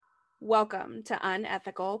Welcome to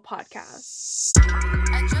Unethical Podcast.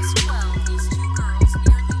 At just 12, these two girls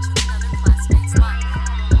nearly took another classmate's life.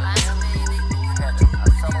 Last May, they boarded A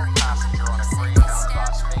fellow passenger on a Greyhound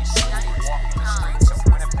bus basically walked the streets of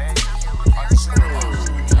Winnipeg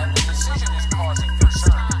unsupervised, and the decision is causing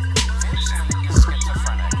concern. Vincent is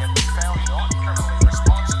schizophrenic and was found not criminally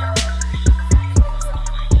responsible.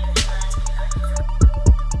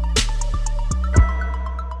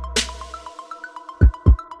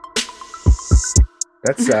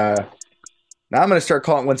 That's now I'm gonna start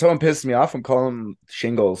calling when someone pisses me off, I'm calling them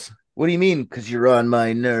shingles. What do you mean? Because you're on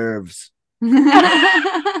my nerves.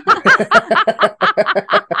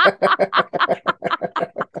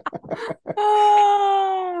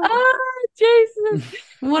 Oh, Jesus.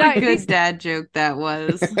 What No, a good this- dad joke that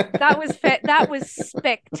was. That was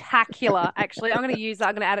spectacular. Actually, I'm going to use that.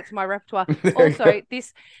 I'm going to add it to my repertoire. There you Also,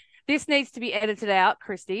 this needs to be edited out,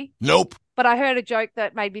 Christy. Nope. But I heard a joke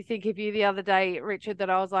that made me think of you the other day, Richard. That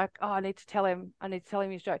I was like, oh, I need to tell him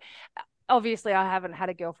his joke. Obviously, I haven't had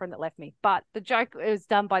a girlfriend that left me, but the joke was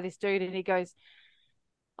done by this dude, and he goes,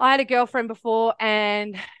 I had a girlfriend before,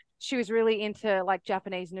 and she was really into like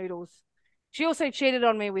Japanese noodles. She also cheated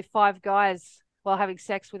on me with 5 guys while having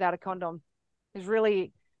sex without a condom. She was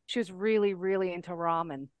really, really into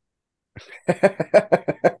ramen.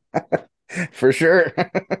 For sure.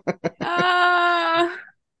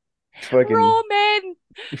 Fucking... Ramen.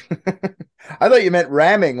 I thought you meant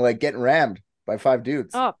ramming, like getting rammed by 5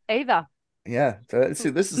 dudes. Oh, either. Yeah. See,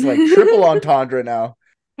 this is like triple entendre now.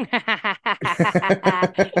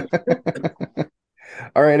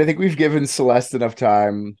 All right, I think we've given Celeste enough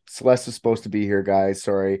time. Celeste is supposed to be here, guys.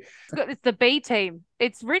 Sorry. It's the B team.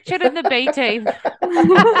 It's Richard and the B team. The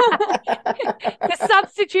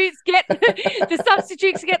substitutes get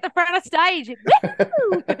the front of stage.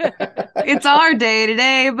 Woo! It's our day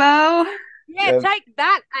today, Bo. Yeah, take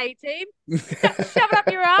that, A team. Shove it up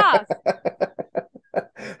your ass.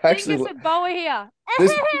 Actually, Dingus and Boa here.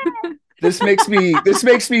 this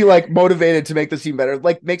makes me like motivated to make this team better.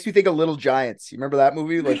 Like makes me think of Little Giants. You remember that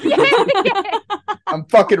movie? Like I'm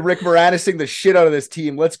fucking Rick Moranising the shit out of this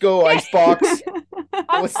team. Let's go, Icebox.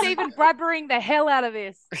 I'm Stephen Bradburying the hell out of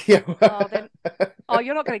this. Yeah.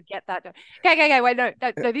 You're not going to get that. Okay. Wait, no.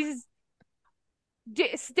 This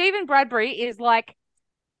is Stephen Bradbury is like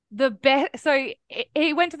the best. So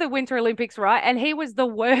he went to the Winter Olympics, right? And he was the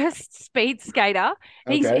worst speed skater.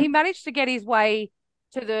 Okay. He managed to get his way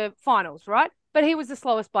to the finals, right? But he was the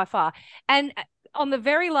slowest by far. And on the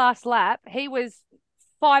very last lap, he was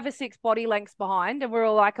 5 or 6 body lengths behind. And we're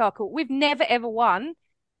all like, oh, cool. We've never, ever won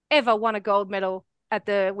a gold medal at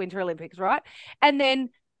the Winter Olympics, right? And then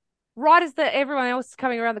right as everyone else is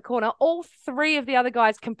coming around the corner, all 3 of the other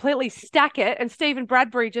guys completely stack it. And Stephen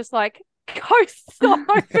Bradbury just like coasts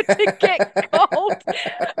over to get gold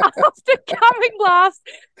after coming last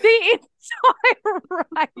the entire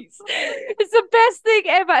race. It's the best thing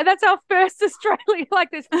ever. And that's our first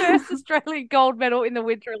Australian gold medal in the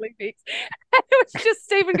Winter Olympics. And it was just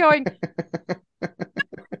Stephen going,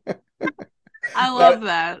 I love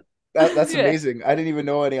that. That's Yeah. amazing. I didn't even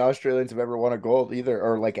know any Australians have ever won a gold either,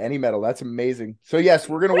 or like any medal. That's amazing. So yes,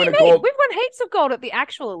 we're gonna what win do a you mean? gold. We've won heaps of gold at the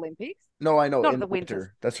actual Olympics. No, I know Not in the the winter.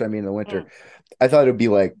 winters. That's what I mean. The winter. I thought it would be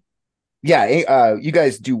like, yeah, you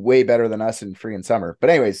guys do way better than us in freaking summer. But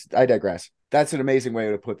anyways, I digress. That's an amazing way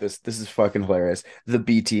to put this. This is fucking hilarious. The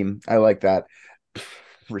B team. I like that.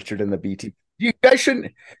 Richard and the B team. You guys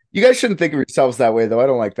shouldn't think of yourselves that way, though. I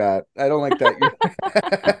don't like that. I don't like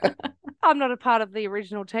that. I'm not a part of the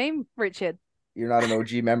original team, Richard. You're not an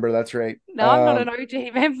OG member. That's right. No, I'm not an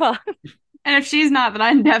OG member. And if she's not, then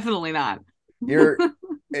I'm definitely not. You're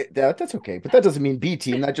that's okay, but that doesn't mean B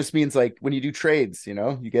team. That just means like when you do trades, you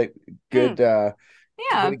get good Yeah.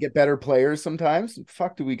 you get better players sometimes.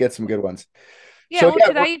 Fuck, do we get some good ones? Yeah, So, well, yeah,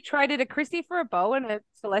 today you traded a Christy for a Bo and a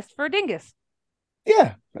Celeste for a Dingus.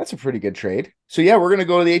 Yeah, that's a pretty good trade. So yeah, we're gonna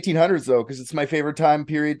go to the 1800s though, because it's my favorite time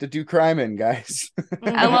period to do crime in, guys.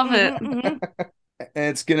 I love it. Mhm. And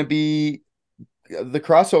it's gonna be the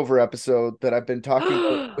crossover episode that I've been talking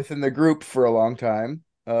about within the group for a long time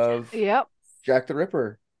of Yep. Jack the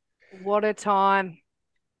Ripper. What a time.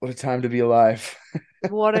 What a time to be alive.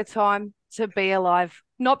 What a time to be alive.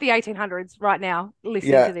 Not the 1800s right now.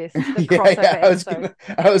 Listen Yeah. to this. The crossover episode.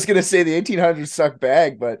 I was gonna say the 1800s suck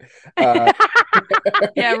bag, but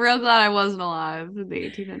Yeah, real glad I wasn't alive in the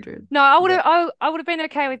 1800s. No, I would have been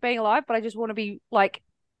okay with being alive, but I just want to be like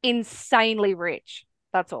insanely rich.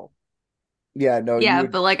 That's all. yeah, no, Yeah, you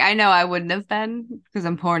would, but like I know I wouldn't have been because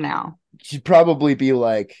I'm poor now. you'd probably be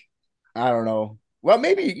like, I don't know. Well,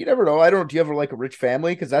 maybe you never know. I don't. Do you ever like a rich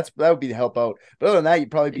family? Because that would be the help out. But other than that,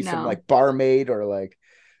 you'd probably be some No. like barmaid or like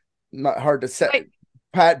Not hard to say. Wait.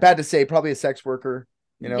 Bad to say. Probably a sex worker.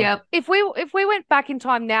 You know. Yep. If we went back in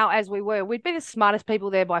time now as we were, we'd be the smartest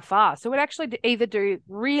people there by far. So we'd actually either do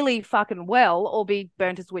really fucking well or be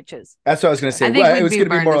burnt as witches. That's what I was gonna say. I think Well, we'd it was be gonna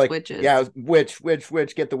be burned more as like witches. yeah, witch,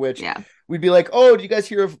 get the witch. Yeah. We'd be like, oh, do you guys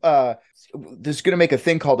hear of there's gonna make a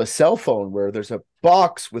thing called a cell phone where there's a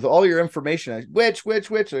box with all your information. Witch,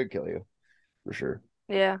 I'd kill you for sure.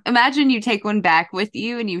 Yeah. Imagine you take one back with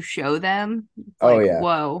you and you show them. It's Oh, like, yeah.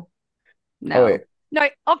 Whoa. No. Oh wait. No,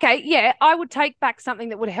 okay, yeah, I would take back something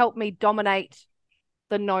that would help me dominate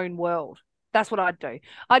the known world. That's what I'd do.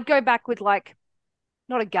 I'd go back with like,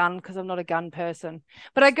 not a gun because I'm not a gun person,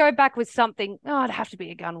 but I'd go back with something. Oh, it'd have to be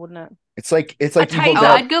a gun, wouldn't it? It's like I Evil take- Oh,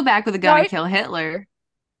 Dead. I'd go back with a gun No. and kill Hitler.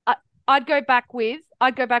 I'd go back with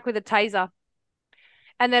a taser,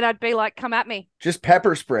 and then I'd be like, "Come at me." Just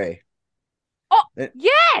pepper spray.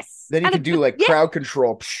 Yes. Then you And could do like yeah. crowd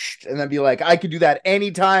control, and then be like, I could do that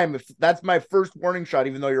anytime if that's my first warning shot,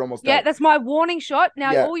 even though you're almost Yeah, dead. that's my warning shot.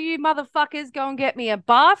 Now, Yeah. all you motherfuckers, go and get me a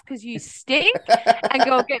bath because you stink, and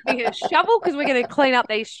go get me a shovel because we're going to clean up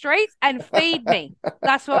these streets and feed me.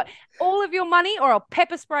 That's what. All of your money, or I'll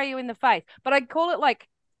pepper spray you in the face. But I'd call it like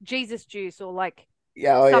Jesus juice or like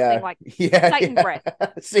Yeah, oh something yeah, like yeah, Satan yeah. breath.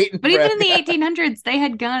 Satan But breath. even in the 1800s, they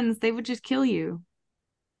had guns. They would just kill you.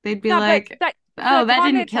 They'd be No, like, but oh, the that time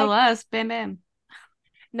didn't they'd kill take- us. Bam, bam.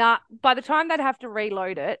 nah. By the time they'd have to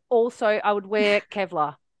reload it, also I would wear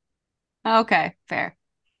Kevlar. Okay, fair.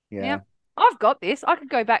 yeah. Yeah. I've got this. I could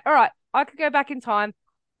go back. All right, I could go back in time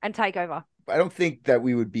and take over. I don't think that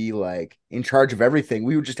we would be like in charge of everything.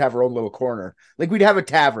 We would just have our own little corner. Like we'd have a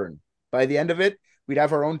tavern. By the end of it, we'd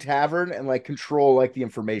have our own tavern and like control like the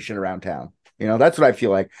information around town. You know, that's what I feel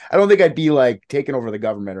like. I don't think I'd be like taking over the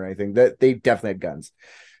government or anything. That they definitely had guns.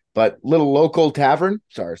 But little local tavern,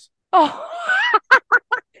 SARS. Oh,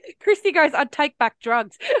 Christy goes, I'd take back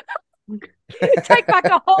drugs. Take back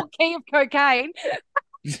a whole key of cocaine.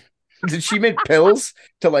 Did she make pills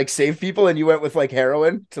to like save people and you went with like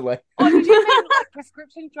heroin to like Oh, did you mean like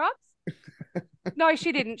prescription drugs? No,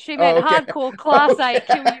 she didn't. She meant okay. hardcore class A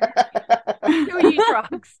kill you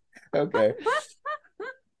drugs. Okay.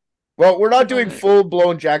 Well, we're not doing Love it. full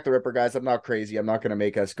blown Jack the Ripper, guys. I'm not crazy. I'm not going to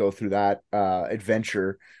make us go through that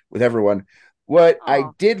adventure with everyone. What I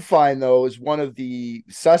Aw. did find, though, is one of the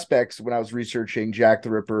suspects when I was researching Jack the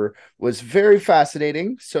Ripper was very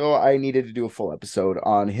fascinating. So I needed to do a full episode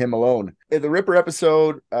on him alone. The Ripper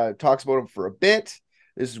episode talks about him for a bit.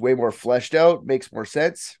 This is way more fleshed out, makes more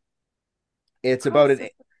sense. It's about an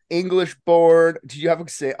English-born. Did you have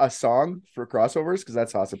a song for crossovers? Because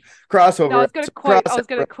that's awesome. Crossover. No, I was gonna quote- I was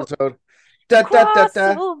gonna quote- episode. Da, da, da,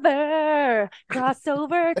 da.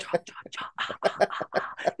 Crossover. Cha, cha, cha.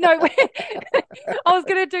 No, wait. I was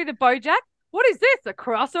gonna do the BoJack. What is this? A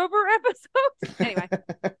crossover episode? Anyway,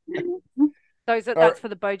 that's for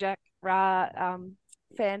the BoJack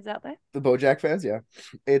fans out there. The BoJack fans, yeah.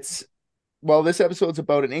 This episode's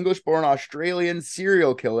about an English-born Australian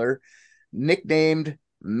serial killer nicknamed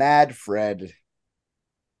Mad Fred.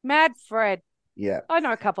 Mad Fred. Yeah. I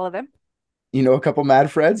know a couple of them. You know a couple Mad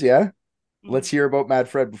Freds, yeah? Mm. Let's hear about Mad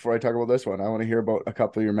Fred before I talk about this one. I want to hear about a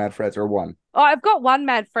couple of your Mad Freds, or one. Oh, I've got one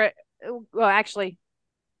Mad Fred. Well, actually,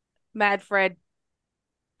 Mad Fred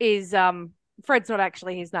is Fred's not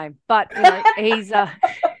actually his name, but you know, he's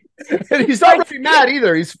And he's not really mad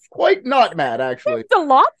either. He's quite not mad, actually.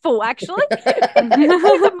 delightful, actually.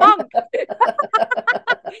 He's a monk.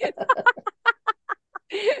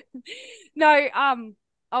 No,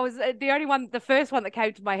 I was the only one. The first one that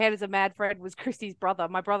came to my head as a Mad Fred was Christy's brother,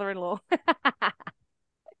 my brother-in-law.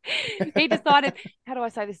 He decided, how do I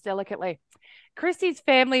say this delicately? Christy's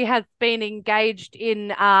family has been engaged in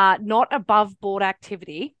not above board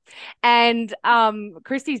activity, and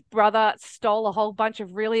Christy's brother stole a whole bunch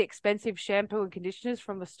of really expensive shampoo and conditioners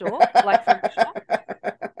from the store, like from the shop.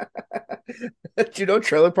 Do you know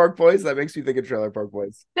Trailer Park Boys? That makes me think of Trailer Park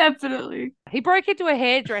Boys. Definitely. He broke into a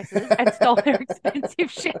hairdresser's and stole their expensive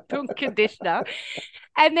shampoo and conditioner.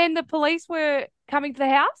 And then the police were coming to the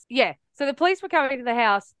house. Yeah. So the police were coming to the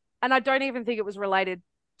house, and I don't even think it was related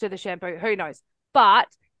to the shampoo. Who knows? But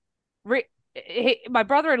my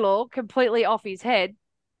brother-in-law, completely off his head,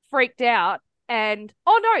 freaked out. And,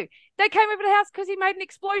 oh no, they came over to the house because he made an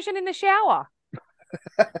explosion in the shower.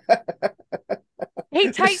 He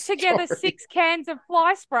taped together Sorry. 6 cans of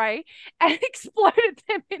fly spray and exploded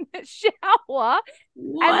them in the shower.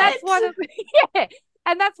 What? And that's why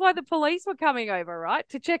and that's why the police were coming over, right?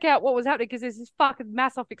 To check out what was happening, because there's this fucking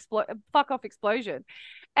fuck off explosion.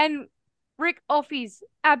 And Rick, off his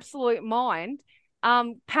absolute mind,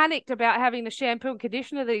 panicked about having the shampoo and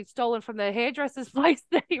conditioner that he'd stolen from the hairdresser's place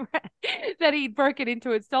that he'd broken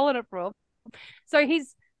into and stolen it from. So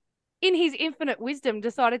he's, in his infinite wisdom,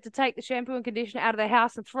 decided to take the shampoo and conditioner out of the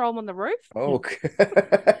house and throw them on the roof. Okay.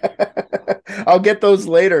 I'll get those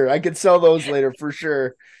later. I could sell those later for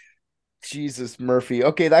sure. Jesus, Murphy.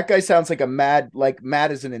 Okay, that guy sounds like mad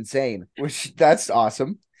as an insane, which that's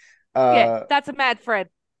awesome. Yeah, that's a mad Fred.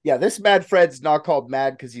 Yeah, this Mad Fred's not called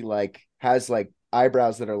mad because he like has like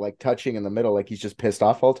eyebrows that are like touching in the middle, like he's just pissed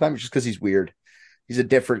off all the time. It's just because he's weird. He's a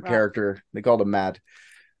different character. They called him mad.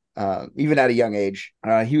 Even at a young age.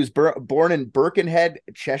 He was born in Birkenhead,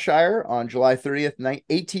 Cheshire on July 30th,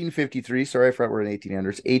 1853. Sorry, I forgot we're in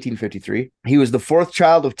 1800s. 1853. He was the fourth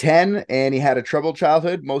child of 10, and he had a troubled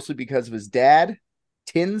childhood, mostly because of his dad,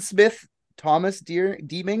 Tinsmith Thomas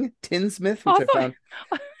Deeming. Tinsmith, which I found.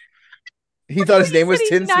 He thought his name was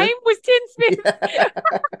Tinsmith. His name was Tinsmith. Yeah.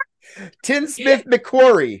 Tinsmith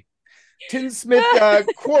McQuarrie. Tinsmith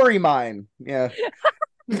Quarry Mine. Yeah.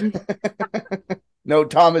 No,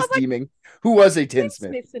 Thomas Deeming, who was a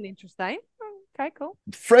tinsmith. Smith's an interesting. Okay, cool.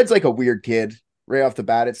 Fred's like a weird kid right off the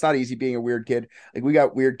bat. It's not easy being a weird kid. Like we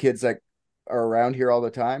got weird kids that are around here all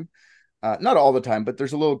the time. Not all the time, but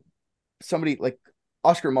there's somebody like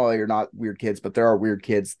Oscar and Molly are not weird kids, but there are weird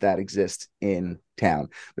kids that exist in town.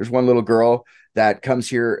 There's one little girl that comes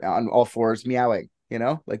here on all fours meowing. You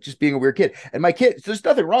know, like just being a weird kid. And my kids, there's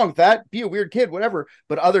nothing wrong with that. Be a weird kid, whatever.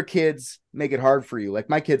 But other kids make it hard for you. Like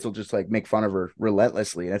my kids will just like make fun of her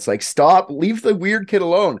relentlessly. And it's like, stop, leave the weird kid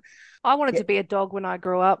alone. I wanted to be a dog when I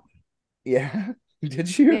grew up. Yeah.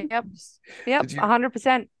 Did you? Yep.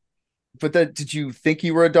 100%. But did you think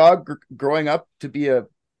you were a dog growing up to be a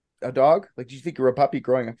dog? Like, did you think you were a puppy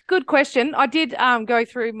growing up? Good question. I did go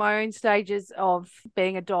through my own stages of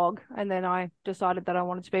being a dog, and then I decided that I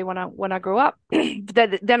wanted to be when I grew up.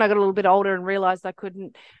 Then I got a little bit older and realized I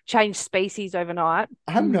couldn't change species overnight.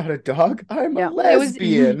 I'm not a dog. I'm a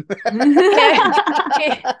lesbian.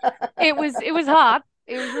 It was hard.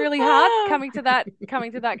 It was really hard coming to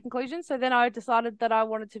that conclusion. So then I decided that I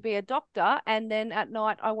wanted to be a doctor, and then at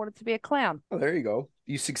night I wanted to be a clown. Oh, there you go.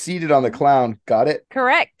 You succeeded on the clown. Got it?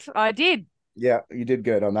 Correct. I did. Yeah, you did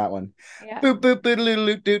good on that one. Yeah. Boop, boop, boop,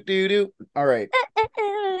 doo, doo, doo. All right.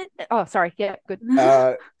 Oh, sorry. Yeah, good.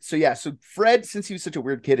 So Fred, since he was such a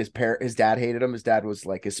weird kid, his dad hated him. His dad was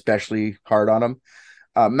like especially hard on him.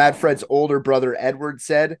 Mad Fred's older brother, Edward,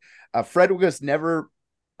 said, Fred was never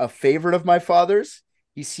a favorite of my father's.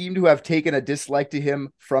 He seemed to have taken a dislike to him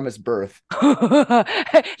from his birth.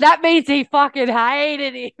 That means he fucking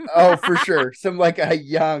hated him. Oh, for sure. Some like a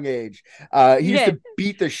young age. He used to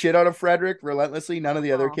beat the shit out of Frederick relentlessly. None of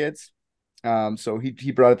the other kids. So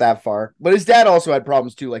he brought it that far. But his dad also had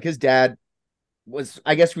problems too. Like his dad was,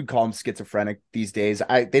 I guess we'd call him schizophrenic these days.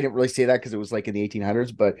 They didn't really say that because it was like in the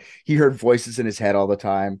 1800s, but he heard voices in his head all the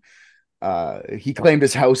time. He claimed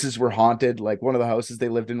his houses were haunted. Like one of the houses they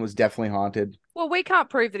lived in was definitely haunted. Well, we can't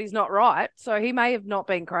prove that he's not right, so he may have not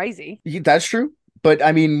been crazy. That's true. But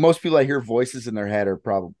I mean, most people that hear voices in their head are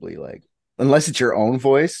probably like, unless it's your own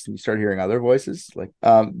voice, you start hearing other voices. Like,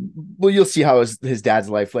 well, you'll see how his dad's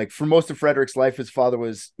life. Like for most of Frederick's life, his father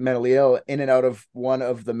was mentally ill, in and out of one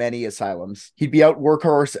of the many asylums. He'd be out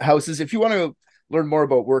workhouses. If you want to learn more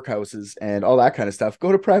about workhouses and all that kind of stuff,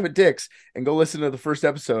 go to Private Dicks and go listen to the first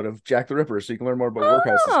episode of Jack the Ripper so you can learn more about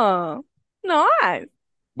workhouses. Oh, nice.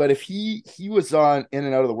 But if he was on in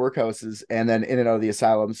and out of the workhouses and then in and out of the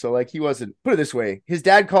asylum, so like he wasn't, put it this way, his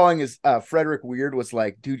dad calling his Frederick weird was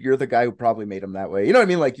like, dude, you're the guy who probably made him that way. You know what I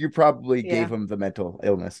mean? Like you probably gave him the mental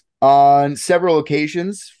illness. On several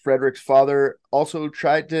occasions, Frederick's father also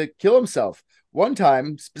tried to kill himself. One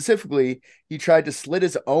time, specifically, he tried to slit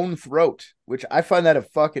his own throat, which I find that a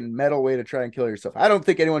fucking metal way to try and kill yourself. I don't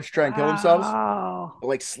think anyone should try and kill themselves. But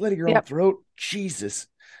like slitting your own throat, Jesus.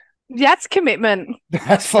 That's commitment.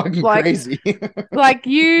 That's fucking crazy. Like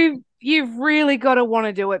you've really got to want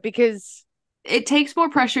to do it because it takes more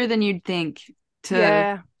pressure than you'd think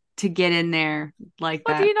to get in there like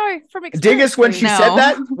that. What do you know from experience? Dingus, when she said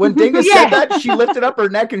that, said that, she lifted up her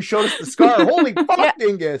neck and showed us the scar. Holy fuck,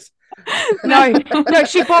 Dingus. No,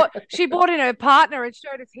 she brought in her partner and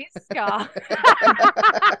showed us his scar.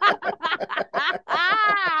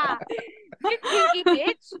 You kinky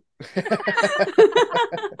bitch.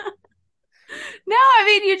 No, I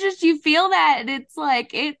mean you feel that and it's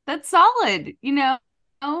like that's solid, you know?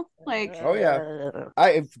 Like oh yeah.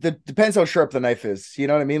 It depends how sharp the knife is. You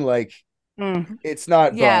know what I mean? Like it's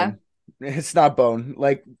not bone. It's not bone.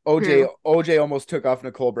 Like OJ almost took off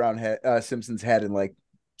Nicole Brown Simpson's head and like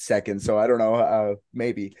second, so I don't know.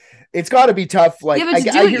 Maybe it's got to be tough. Like, yeah, but to I do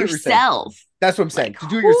it hear what you're saying. yourself. That's what I'm saying. Like, To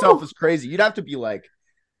do it yourself whew. is crazy. You'd have to be like,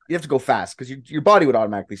 you have to go fast because your body would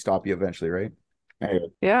automatically stop you eventually, right? Anyway.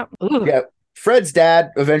 Yeah. Ugh. Yeah. Fred's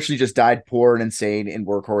dad eventually just died poor and insane in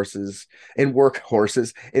workhouses.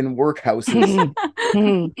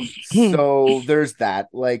 So there's that.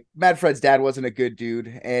 Like, Mad Fred's dad wasn't a good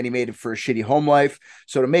dude, and he made it for a shitty home life.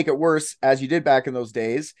 So to make it worse, as you did back in those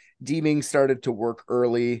days, Deeming started to work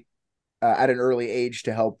at an early age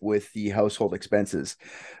to help with the household expenses,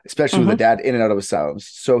 especially with the dad in and out of asylums.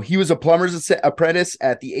 So he was a plumber's apprentice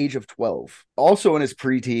at the age of 12. Also in his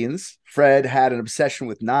preteens, Fred had an obsession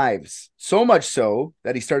with knives, so much so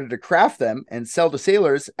that he started to craft them and sell to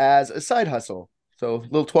sailors as a side hustle. So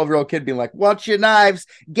little 12-year-old kid being like, "Want your knives?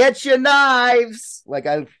 Get your knives!" Like,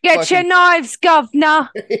 Get your knives,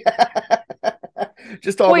 governor.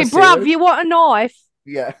 Just all Wait, the bruv, sailors. you want a knife?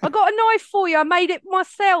 Yeah. I got a knife for you. I made it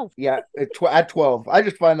myself. Yeah, at 12. I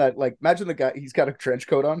just find that, like, imagine the guy, he's got a trench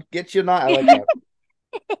coat on. Get you not. I like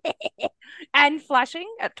that. And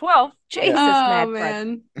flashing at 12. Jesus, Oh Mad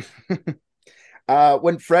Fred. man.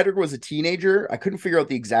 When Frederick was a teenager, I couldn't figure out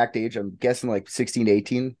the exact age. I'm guessing like 16 to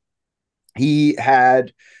 18. He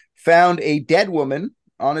had found a dead woman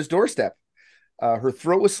on his doorstep. Her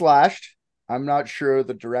throat was slashed. I'm not sure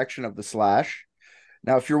the direction of the slash.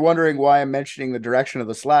 Now, if you're wondering why I'm mentioning the direction of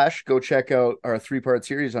the slash, go check out our 3-part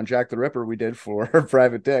series on Jack the Ripper we did for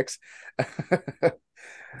Private Dicks.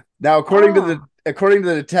 Now, according to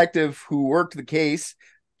the detective who worked the case,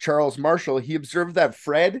 Charles Marshall, he observed that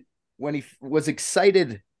Fred, when he was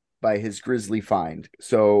excited by his grisly find.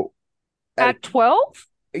 So At 12?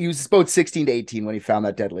 he was about 16 to 18 when he found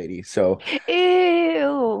that dead lady. So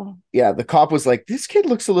Ew. yeah, the cop was like, "This kid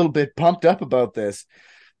looks a little bit pumped up about this."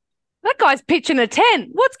 That guy's pitching a tent.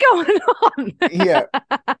 What's going on? Yeah.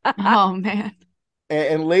 Oh man.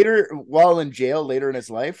 And later, while in jail, later in his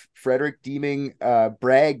life, Frederick Deeming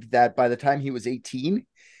bragged that by the time he was 18,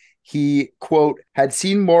 he, quote, had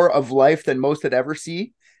seen more of life than most had ever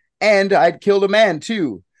seen, and I'd killed a man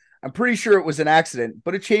too. I'm pretty sure it was an accident,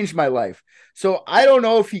 but it changed my life. So I don't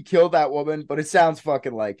know if he killed that woman, but it sounds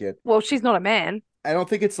fucking like it. Well, she's not a man. I don't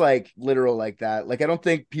think it's like literal like that. Like, I don't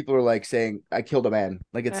think people are like saying I killed a man.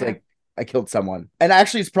 Like, it's like I killed someone. And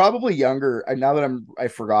actually, it's probably younger. Now that I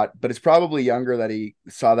forgot, but it's probably younger that he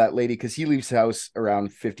saw that lady, because he leaves the house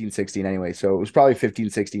around 15, 16 anyway. So it was probably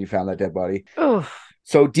 15, 16 he found that dead body. Oof.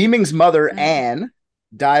 So Deeming's mother, Anne,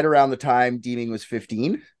 died around the time Deeming was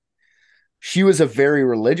 15. She was a very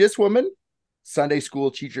religious woman, Sunday school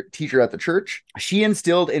teacher at the church. She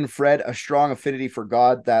instilled in Fred a strong affinity for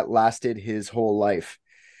God that lasted his whole life.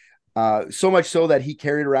 So much so that he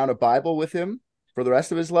carried around a Bible with him for the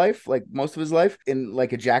rest of his life, like most of his life, in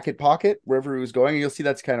like a jacket pocket wherever he was going. And you'll see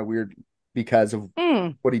that's kind of weird because of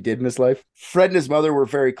what he did in his life. Fred and his mother were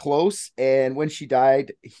very close, and when she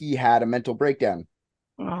died, he had a mental breakdown.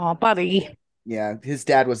 Oh, buddy. Yeah, his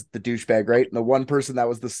dad was the douchebag, right? And the one person that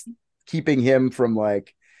was keeping him from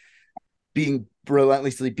like being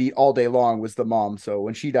relentlessly beat all day long was the mom. So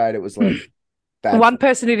when she died, it was like bad. One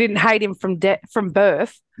person who didn't hate him from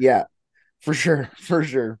birth. Yeah, for sure.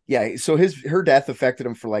 Yeah, so her death affected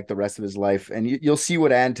him for like the rest of his life. And you'll see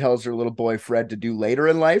what Anne tells her little boy Fred to do later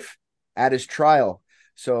in life at his trial.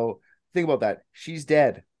 So think about that. She's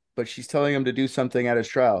dead, but she's telling him to do something at his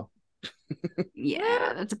trial.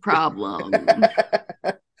 Yeah, that's a problem.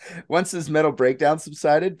 Once his mental breakdown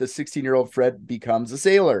subsided, the 16-year-old Fred becomes a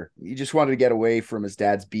sailor. He just wanted to get away from his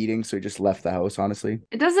dad's beating, so he just left the house, honestly.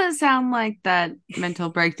 It doesn't sound like that mental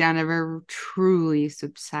breakdown ever truly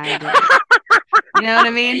subsided. You know what I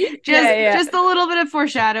mean? Just a little bit of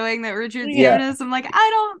foreshadowing that Richard's given us. I'm like, I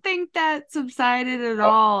don't think that subsided at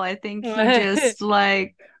all. I think he just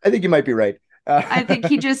like... I think you might be right. I think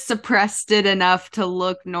he just suppressed it enough to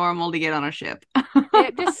look normal to get on a ship.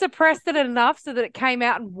 Yeah, just suppressed it enough so that it came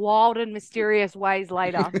out in wild and mysterious ways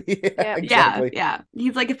later. Yeah, exactly. Yeah.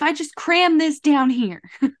 He's like, if I just cram this down here,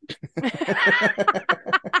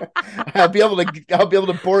 I'll be able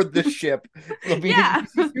to board this ship. Yeah.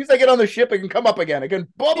 As soon as I get on the ship, I can come up again. I can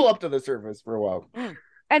bubble up to the surface for a while.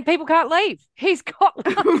 And people can't leave. He's got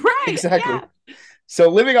right? Exactly. Yeah. So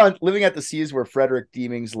living at the seas where Frederick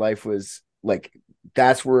Deeming's life was like,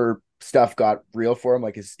 that's where stuff got real for him.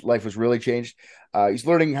 Like, his life was really changed. He's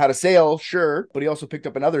learning how to sail, sure, but he also picked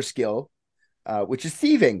up another skill, which is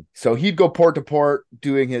thieving. So he'd go port to port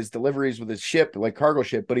doing his deliveries with his ship, like cargo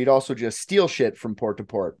ship, but he'd also just steal shit from port to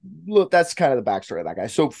port. Look, that's kind of the backstory of that guy.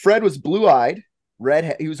 So Fred was blue-eyed,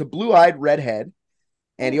 redhead. He was a blue-eyed redhead,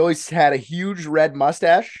 and he always had a huge red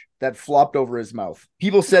mustache that flopped over his mouth.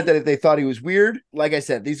 People said that if they thought he was weird, like I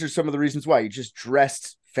said, these are some of the reasons why. He just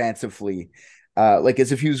dressed fancifully, like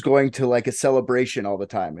as if he was going to like a celebration all the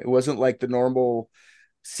time. It wasn't like the normal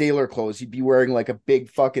sailor clothes. He'd be wearing like a big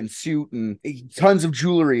fucking suit and tons of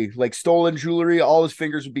jewelry, like stolen jewelry. All his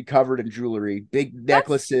fingers would be covered in jewelry, big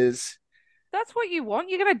necklaces. That's what you want.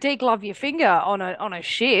 You're gonna deglove your finger on a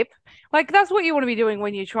ship. Like that's what you want to be doing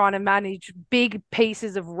when you're trying to manage big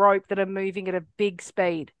pieces of rope that are moving at a big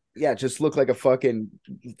speed. Yeah, just look like a fucking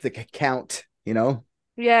count, you know?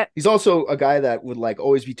 Yeah. He's also a guy that would like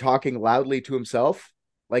always be talking loudly to himself,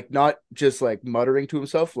 like not just like muttering to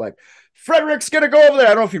himself, like Frederick's gonna go over there. I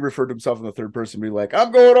don't know if he referred to himself in the third person, be like,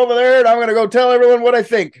 I'm going over there and I'm gonna go tell everyone what I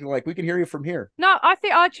think. Like, we can hear you from here. No, I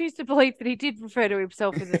think I choose to believe that he did refer to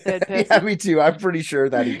himself in the third person. Yeah, me too. I'm pretty sure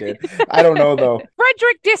that he did. I don't know though.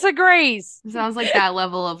 Frederick disagrees. Sounds like that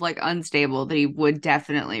level of like unstable that he would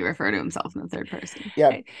definitely refer to himself in the third person.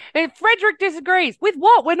 Yeah. And Frederick disagrees. With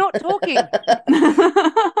what? We're not talking.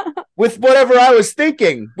 With whatever I was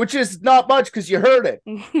thinking, which is not much because you heard it.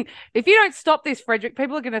 If you don't stop this, Frederick,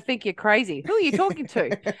 people are going to think you're crazy. Who are you talking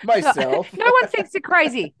to? Myself. No one thinks you're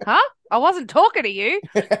crazy. Huh? I wasn't talking to you.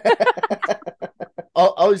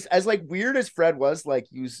 I was as like weird as Fred was, like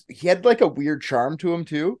he had like a weird charm to him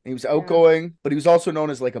too. He was outgoing, but he was also known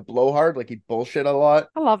as like a blowhard, like he'd bullshit a lot.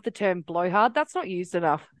 I love the term blowhard. That's not used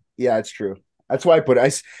enough. Yeah, it's true. That's why I put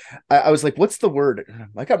it. I was like, what's the word?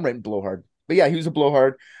 Like I'm writing blowhard. But yeah, he was a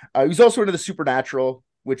blowhard. He was also into the supernatural,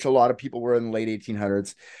 which a lot of people were in the late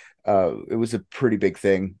 1800s. It was a pretty big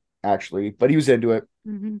thing, actually, but he was into it.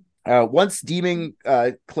 Mm-hmm. Once Deeming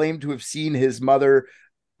claimed to have seen his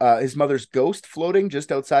mother's ghost floating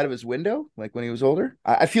just outside of his window, like when he was older.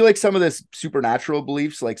 I feel like some of this supernatural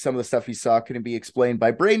beliefs, like some of the stuff he saw, can be explained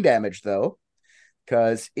by brain damage, though,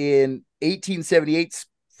 because in 1878,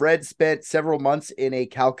 Fred spent several months in a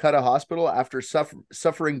Calcutta hospital after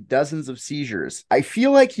suffering dozens of seizures. I feel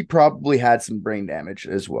like he probably had some brain damage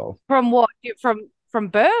as well. From what? From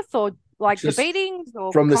birth or like Just the beatings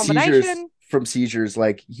or from the combination? seizures? From seizures,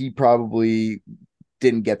 like he probably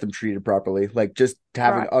didn't get them treated properly, like just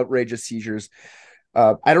having outrageous seizures.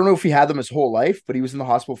 I don't know if he had them his whole life, but he was in the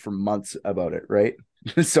hospital for months about it, right?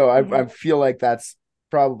 So I feel like that's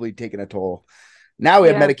probably taken a toll. Now we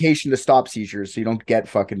have medication to stop seizures, so you don't get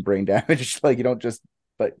fucking brain damage. Like you don't just,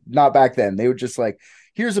 but not back then. They would just like,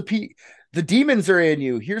 here's a piece. The demons are in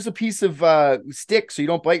you. Here's a piece of stick so you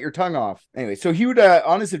don't bite your tongue off. Anyway, so he would,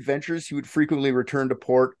 on his adventures, he would frequently return to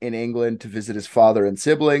port in England to visit his father and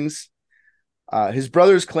siblings. His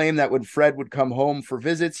brothers claim that when Fred would come home for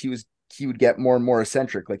visits, he would get more and more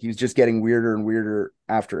eccentric. Like he was just getting weirder and weirder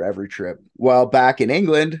after every trip. While back in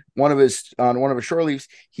England, on one of his shore leaves,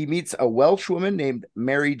 he meets a Welsh woman named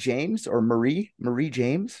Marie James. They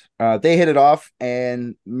hit it off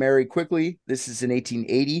and marry quickly. This is in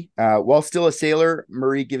 1880. While still a sailor,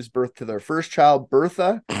 Marie gives birth to their first child,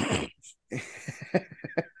 Bertha.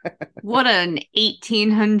 What an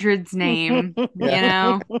 1800s name, you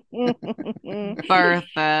know?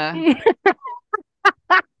 Bertha.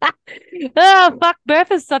 Oh fuck,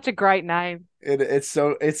 Bertha's such a great name. It's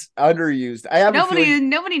underused. I have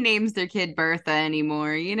Nobody names their kid Bertha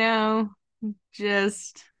anymore, you know?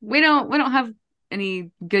 Just we don't have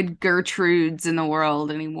any good Gertrudes in the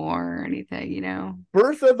world anymore or anything, you know.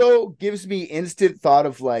 Bertha though gives me instant thought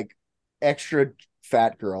of like extra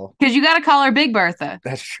fat girl. Because you gotta call her Big Bertha.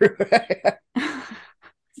 That's true.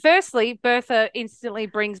 Firstly, Bertha instantly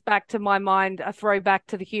brings back to my mind a throwback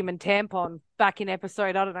to the human tampon back in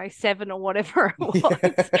episode, I don't know, 7 or whatever it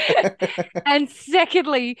was. And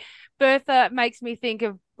secondly, Bertha makes me think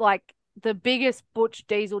of like the biggest butch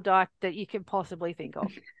diesel dyke that you can possibly think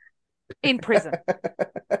of. In prison.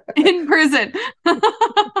 In prison.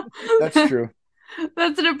 That's true.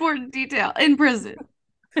 That's an important detail. In prison.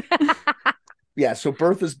 Yeah, so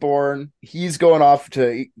Bertha's born. He's going off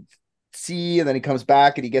to sea, and then he comes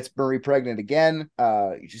back and he gets Marie pregnant again.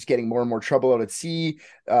 He's just getting more and more trouble out at sea.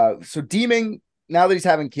 So Deeming, now that he's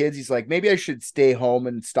having kids, he's like, maybe I should stay home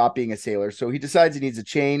and stop being a sailor. So he decides he needs a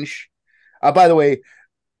change. By the way,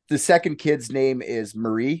 the second kid's name is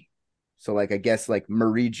Marie. So like, I guess like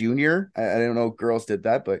Marie Jr. I don't know if girls did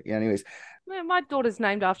that, but yeah, anyways. Yeah, my daughter's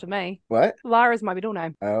named after me. What? Lara's my middle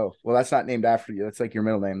name. Oh, well, that's not named after you. That's like your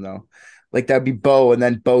middle name though. Like that'd be Bo and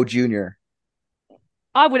then Bo Jr.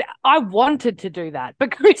 I wanted to do that,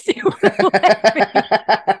 but Christy wouldn't let me.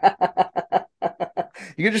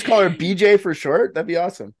 You could just call her BJ for short. That'd be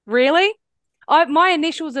awesome. Really? My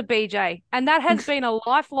initials are BJ, and that has been a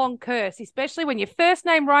lifelong curse, especially when your first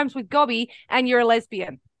name rhymes with Gobby and you're a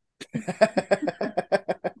lesbian.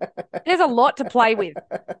 There's a lot to play with.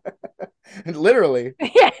 Literally.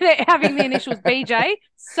 Yeah, having the initials BJ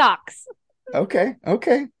sucks. Okay.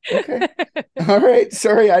 All right.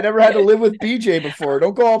 Sorry, I never had to live with BJ before.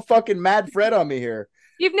 Don't go all fucking mad Fred on me here.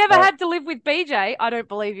 You've never had to live with BJ? I don't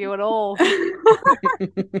believe you at all.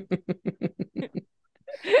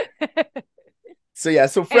 So yeah,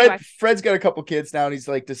 so Anyway. Fred's got a couple kids now, and he's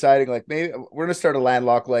like deciding like maybe we're gonna start a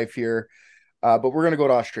landlocked life here, but we're gonna go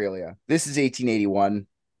to Australia. This is 1881.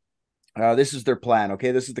 This is their plan.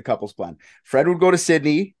 Okay, this is the couple's plan. Fred would go to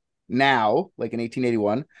Sydney now, like in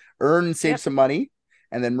 1881, earn and save some money,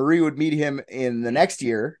 and then Marie would meet him in the next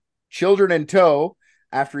year, children in tow,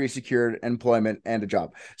 after he secured employment and a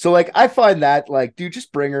job. So like I find that like, dude,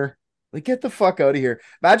 just bring her. Like, get the fuck out of here.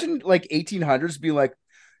 Imagine like 1800s being like,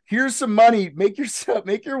 here's some money. Make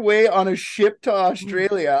your way on a ship to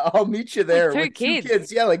Australia. I'll meet you there with two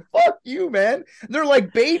kids. Yeah, like fuck you, man. They're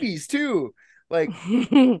like babies too. Like,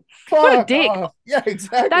 What a dick. off. Yeah,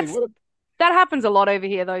 exactly. That happens a lot over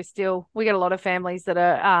here, though. Still, we get a lot of families that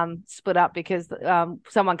are split up because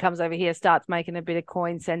someone comes over here, starts making a bit of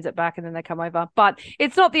coin, sends it back, and then they come over. But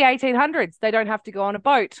it's not the 1800s. They don't have to go on a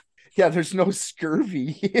boat. Yeah, there's no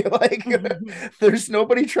scurvy. Like, there's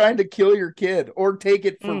nobody trying to kill your kid or take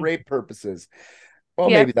it for rape purposes. Well,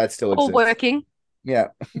 maybe that still exists. All working. Yeah.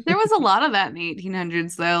 There was a lot of that in the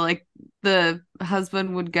 1800s, though. Like, the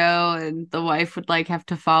husband would go and the wife would, like, have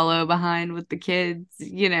to follow behind with the kids,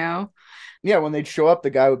 you know? Yeah, when they'd show up, the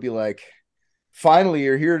guy would be like, finally,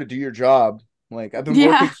 you're here to do your job. Like, I've been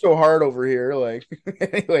working so hard over here. Like,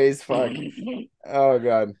 anyways, fuck. Oh,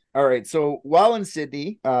 God. All right. So while in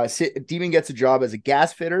Sydney, Demon gets a job as a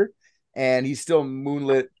gas fitter, and he's still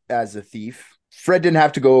moonlit as a thief. Fred didn't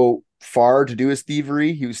have to go far to do his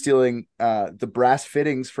thievery. He was stealing the brass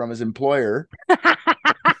fittings from his employer.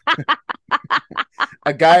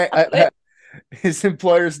 His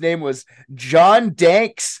employer's name was John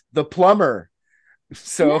Danks, the plumber.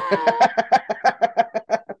 So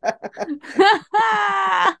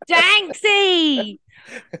Danksy.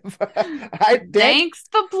 Danks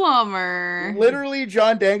the plumber. Literally,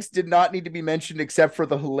 John Danks did not need to be mentioned except for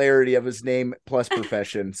the hilarity of his name plus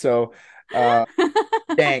profession. So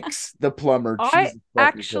Danks the plumber. I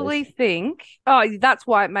actually think that's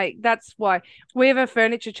why we have a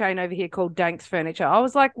furniture chain over here called Danks Furniture. I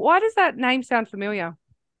was like, why does that name sound familiar?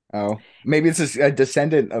 Oh, maybe it's a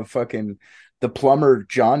descendant of fucking the plumber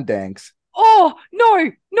John Danks. Oh,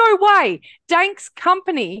 no way. Danks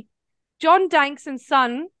Company, John Danks and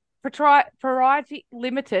Son Propriety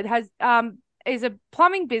Limited is a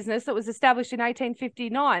plumbing business that was established in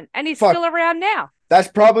 1859 and is still around now. That's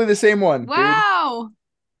probably the same one. Wow.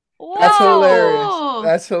 Dude. That's hilarious.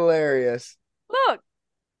 That's hilarious. Look,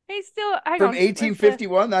 he's still from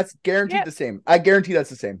 1851. That's guaranteed the same. I guarantee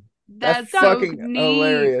that's the same. That's fucking so neat.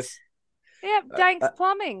 Hilarious. Yep, Danks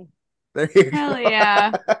Plumbing. There you Hell go.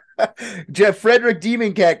 yeah. Jeff Frederick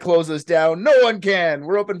Demon can't close us down. No one can.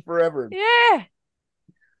 We're open forever. Yeah.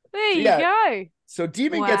 There you go. So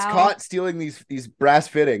Demon gets caught stealing these brass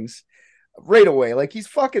fittings right away. Like, he's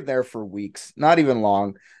fucking there for weeks, not even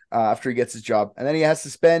long after he gets his job. And then he has to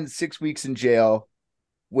spend 6 weeks in jail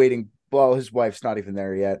waiting. Well, his wife's not even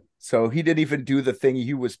there yet. So he didn't even do the thing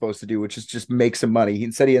he was supposed to do, which is just make some money.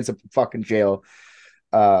 He said he ends up in fucking jail.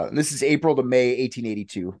 This is April to May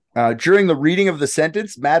 1882. During the reading of the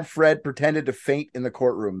sentence, Mad Fred pretended to faint in the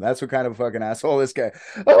courtroom. That's what kind of fucking asshole this guy.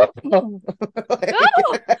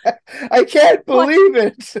 I can't believe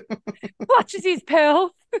it. Watches his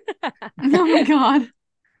pearls. Oh my God.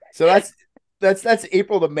 So that's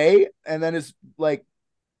April to May, and then his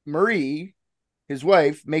Marie, his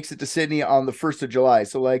wife, makes it to Sydney on the 1st of July.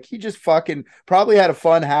 So like he just fucking probably had a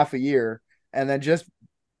fun half a year and then just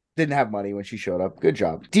didn't have money when she showed up. Good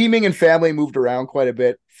job. Deming and family moved around quite a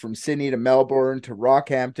bit, from Sydney to Melbourne to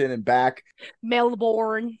Rockhampton and back.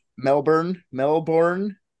 Melbourne. Melbourne.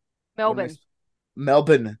 Melbourne. Why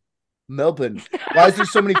is there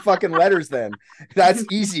so many fucking letters then? That's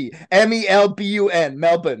easy. Melbun.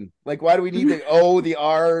 Melbourne. Like, why do we need the O, the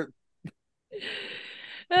R?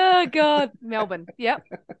 Oh God, Melbourne. Yep,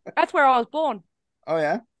 that's where I was born. Oh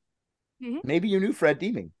yeah. Mm-hmm. Maybe you knew Fred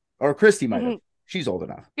Deming, or Christy might have. She's old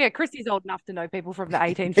enough. Yeah, Christy's old enough to know people from the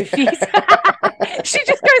 1850s. She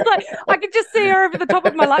just goes like, I could just see her over the top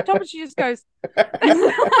of my laptop, and she just goes.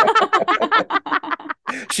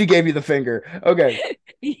 She gave you the finger. Okay.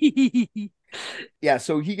 Yeah,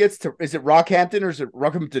 so he gets to. Is it Rockhampton or is it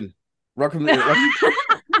Rockhampton?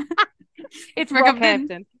 It's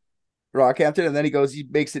Rockhampton. Rockhampton, and then he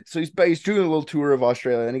makes it. So he's doing a little tour of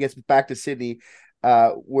Australia, and he gets back to Sydney,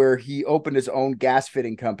 where he opened his own gas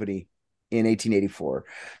fitting company in 1884.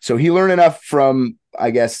 So he learned enough from,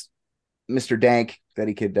 I guess, Mr. Dank that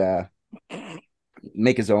he could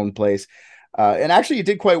make his own place. And actually, he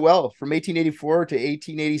did quite well from 1884 to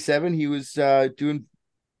 1887. He was doing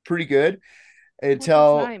pretty good What's his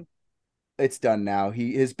until name? it's done now.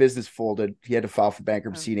 His business folded. He had to file for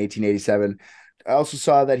bankruptcy in 1887. I also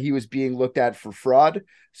saw that he was being looked at for fraud,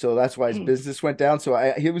 so that's why his business went down. So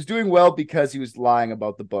he was doing well because he was lying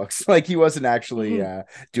about the books. Like he wasn't actually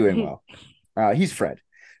doing well. He's Fred.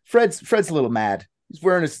 Fred's a little mad. He's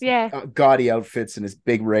wearing his gaudy outfits and his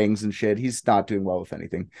big rings and shit. He's not doing well with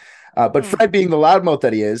anything. But Fred, being the loudmouth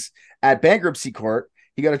that he is, at bankruptcy court,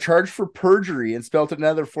 he got a charge for perjury and spent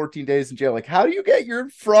another 14 days in jail. Like, how do you get your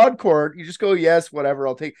fraud court? You just go, yes, whatever,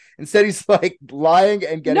 I'll take. Instead, he's like lying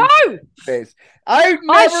and getting face. I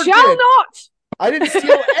shall did. not. I didn't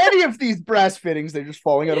steal any of these brass fittings. They're just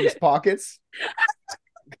falling out of his pockets.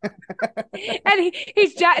 And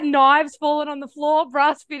he's knives falling on the floor,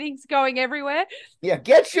 brass fittings going everywhere. Yeah,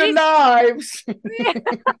 get your knives.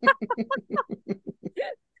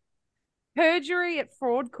 Perjury at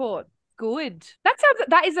fraud court. Good.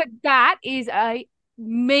 That is a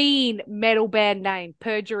mean metal band name.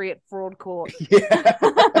 Perjury at fraud court. Yeah.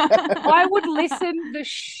 I would listen the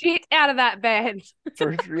shit out of that band.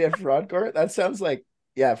 Perjury at fraud court. That sounds like,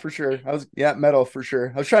 yeah, for sure. Metal for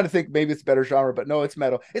sure. I was trying to think maybe it's a better genre, but no, it's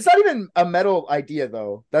metal. It's not even a metal idea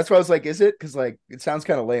though. That's why I was like, is it? Because like it sounds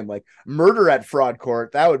kind of lame. Like Murder at Fraud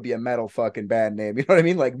Court. That would be a metal fucking band name. You know what I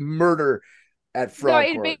mean? Like Murder at Fraud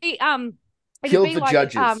Court. It'd be the like,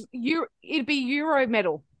 judges. It'd be Euro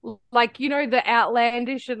metal, like the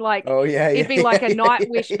Outlandish and like. Oh yeah, it'd be like a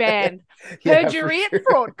Nightwish band. Perjury at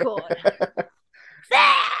Fraud Court.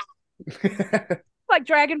 Like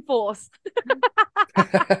Dragon Force.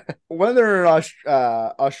 When they're in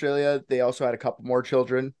Australia, they also had a couple more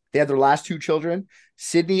children. They had their last two children,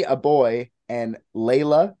 Sydney, a boy, and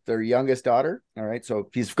Layla, their youngest daughter. All right,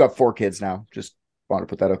 so he's got 4 kids now. Just want to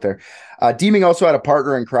put that out there. Deeming also had a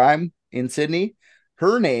partner in crime in Sydney.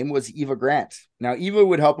 Her name was Eva Grant. Now, Eva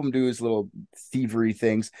would help him do his little thievery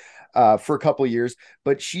things for a couple of years,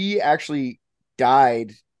 but she actually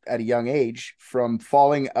died at a young age from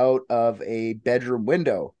falling out of a bedroom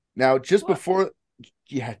window. Now,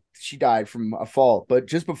 she died from a fall, but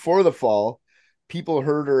just before the fall, people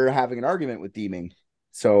heard her having an argument with Deeming.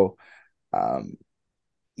 So, I'm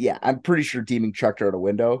pretty sure Deeming chucked her out a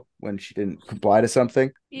window when she didn't comply to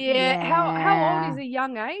something. Yeah. How old is a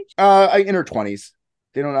young age? In her 20s.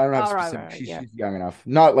 I don't have specific. Right, she's young enough,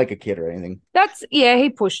 not like a kid or anything. He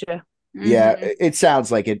pushed her. Yeah, it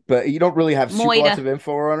sounds like it, but you don't really have super lots of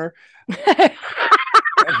info on her.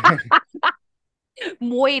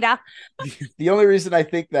 Moira. The only reason I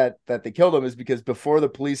think that they killed him is because before the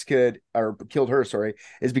police could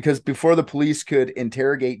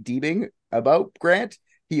interrogate Deeming about Grant,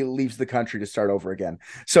 he leaves the country to start over again.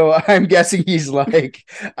 So I'm guessing he's like,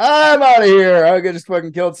 I'm out of here. I just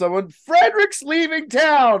fucking killed someone. Frederick's leaving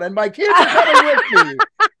town, and my kids are coming with me.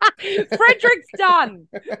 Frederick's done.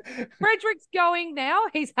 Frederick's going now.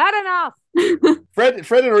 He's had enough. Fred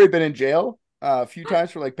had already been in jail a few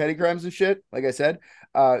times for like petty crimes and shit, like I said.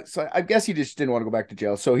 So I guess he just didn't want to go back to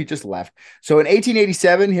jail, so he just left. So in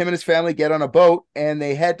 1887, him and his family get on a boat and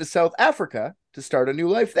they head to South Africa to start a new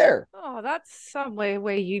life there. Oh, that's somewhere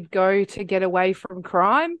where you'd go to get away from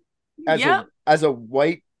crime. As a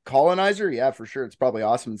white colonizer, yeah, for sure. It's probably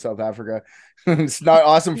awesome in South Africa. It's not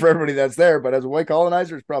awesome for everybody that's there, but as a white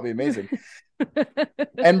colonizer, it's probably amazing.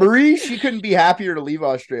 And Marie, she couldn't be happier to leave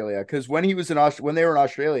Australia because when they were in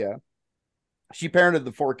Australia, she parented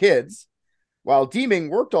the 4 kids while Deeming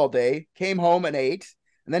worked all day, came home and ate,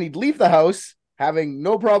 and then he'd leave the house having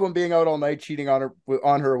no problem being out all night, cheating on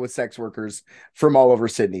her with sex workers from all over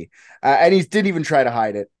Sydney. And he didn't even try to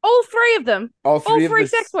hide it. All 3 of them. All three of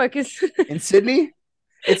sex workers. In Sydney?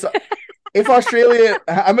 If Australia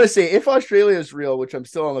is real, which I'm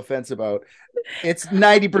still on the fence about, it's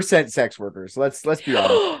 90% sex workers. Let's be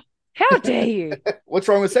honest. How dare you? What's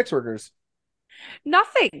wrong with sex workers?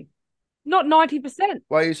 Nothing. Not 90%.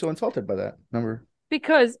 Why are you so insulted by that number?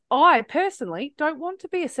 Because I personally don't want to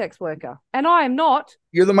be a sex worker, and I am not.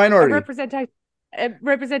 You're the minority. A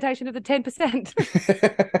representation of the 10%.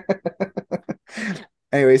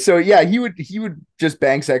 Anyway, so yeah, he would just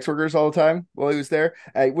bang sex workers all the time while he was there.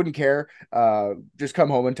 He wouldn't care. Just come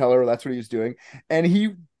home and tell her that's what he was doing. And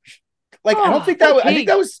he, like, I think that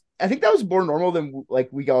was more normal than like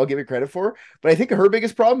we all give it credit for. But I think her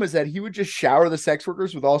biggest problem is that he would just shower the sex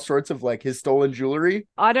workers with all sorts of like his stolen jewelry.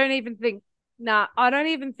 I don't even think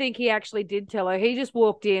he actually did tell her. He just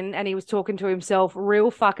walked in and he was talking to himself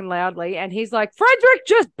real fucking loudly. And he's like, Frederick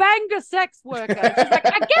just banged a sex worker. She's like,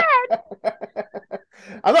 again?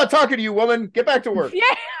 I'm not talking to you, woman. Get back to work. Yeah,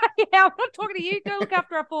 yeah. I'm not talking to you. Go look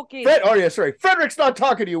after our 4 kids. Frederick's not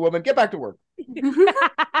talking to you, woman. Get back to work.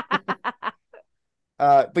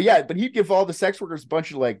 But he'd give all the sex workers a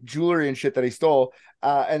bunch of like jewelry and shit that he stole.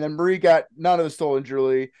 And then Marie got none of the stolen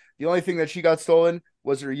jewelry. The only thing that she got stolen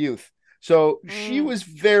was her youth. So she was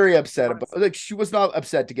very upset about, like, she was not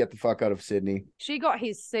upset to get the fuck out of Sydney. She got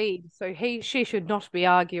his seed, so she should not be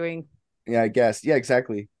arguing. Yeah, I guess. Yeah,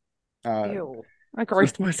 exactly. Ew. I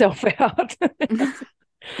grossed myself out.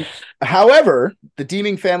 However, the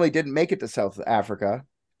Deeming family didn't make it to South Africa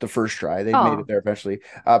the first try. They made it there eventually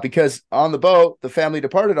because on the boat the family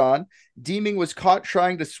departed on, Deeming was caught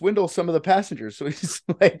trying to swindle some of the passengers. So he's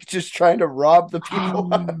like just trying to rob the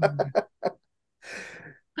people.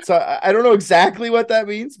 So I don't know exactly what that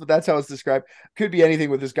means, but that's how it's described. Could be anything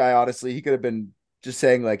with this guy, honestly. He could have been just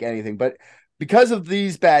saying like anything. But because of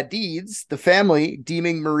these bad deeds, the family,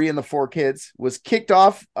 Deeming, Marie, and the 4 kids, was kicked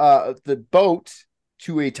off the boat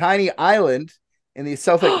to a tiny island in the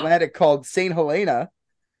South Atlantic called St. Helena,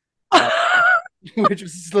 which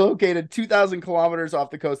was located 2,000 kilometers off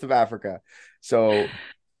the coast of Africa. So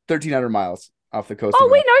 1,300 miles off the coast. Oh,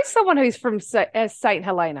 we know someone who's from St.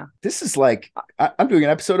 Helena. This is like, I'm doing an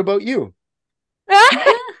episode about you.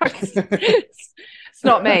 It's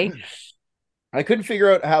not me. I couldn't figure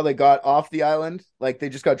out how they got off the island. Like they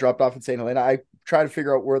just got dropped off in St. Helena. I tried to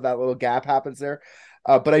figure out where that little gap happens there.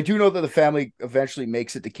 But I do know that the family eventually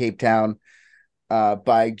makes it to Cape Town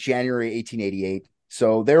by January 1888.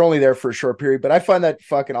 So they're only there for a short period, but I find that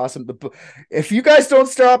fucking awesome. If you guys don't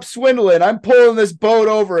stop swindling, I'm pulling this boat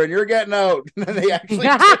over and you're getting out. And then they actually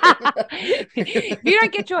if you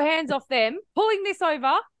don't get your hands off them, pulling this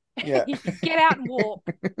over, yeah. you can get out and walk.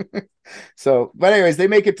 So, but anyways, they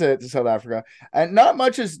make it to South Africa, and not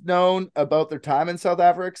much is known about their time in South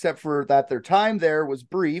Africa, except for that their time there was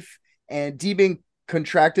brief, and Deeming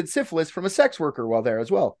contracted syphilis from a sex worker while there as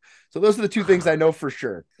well. So those are the 2 things I know for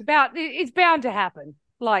sure. It's bound to happen.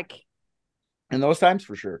 Like in those times,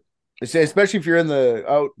 for sure. Especially if you're in the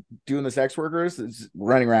out doing the sex workers, it's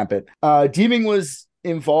running rampant. Deeming was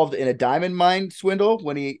involved in a diamond mine swindle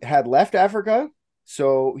when he had left Africa.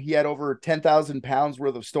 So he had over 10,000 pounds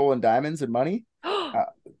worth of stolen diamonds and money.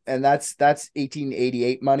 And that's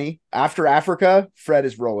 1888 money. After Africa, Fred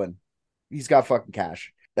is rolling. He's got fucking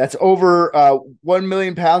cash. That's over 1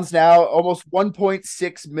 million pounds now, almost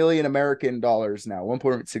 1.6 million American dollars now.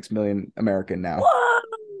 1.6 million American now.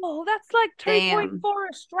 Whoa, that's like 2.4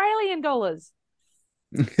 Australian dollars.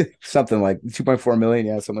 Something like 2.4 million.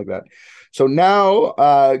 Yeah, something like that. So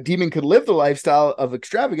now Deeming could live the lifestyle of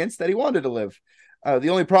extravagance that he wanted to live. The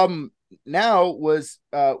only problem now was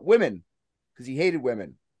women, because he hated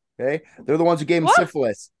women. Okay, they're the ones who gave him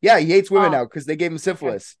syphilis. Yeah, he hates women now because they gave him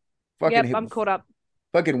syphilis. Okay. Yep, I'm caught up.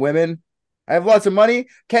 Fucking women. I have lots of money,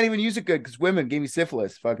 can't even use it good because women gave me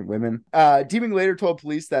syphilis. Fucking women. Deeming later told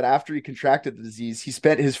police that after he contracted the disease, he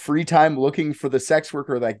spent his free time looking for the sex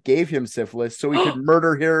worker that gave him syphilis so he could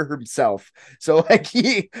murder her himself. So like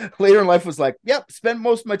he later in life was like, yep, spent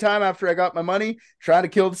most of my time after I got my money trying to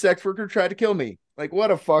kill the sex worker, tried to kill me. Like,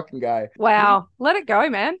 what a fucking guy. Wow. Let it go,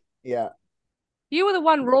 man. Yeah. You were the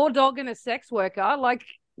one raw dogging a sex worker. Like,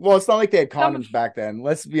 well, it's not like they had condoms back then.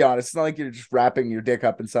 Let's be honest. It's not like you're just wrapping your dick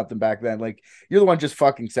up in something back then. Like, you're the one just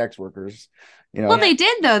fucking sex workers. You know? Well, they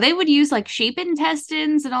did, though. They would use like sheep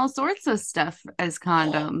intestines and all sorts of stuff as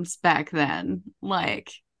condoms back then.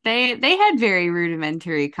 Like, they had very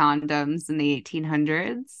rudimentary condoms in the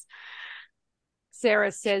 1800s.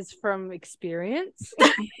 Sarah says from experience.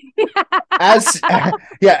 As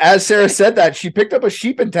Sarah said that, she picked up a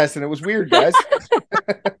sheep intestine. It was weird, guys.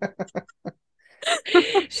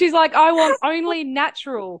 She's like, I want only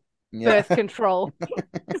natural birth control.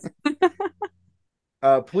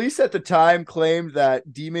 Police at the time claimed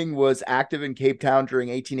that Deeming was active in Cape Town during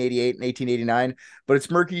 1888 and 1889, but it's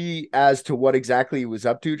murky as to what exactly he was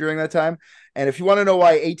up to during that time. And if you want to know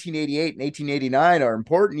why 1888 and 1889 are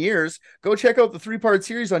important years, go check out the 3-part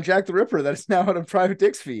series on Jack the Ripper that is now on a Private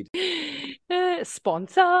Dick's feed.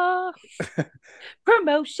 Sponsor.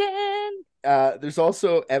 Promotion. There's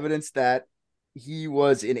also evidence that he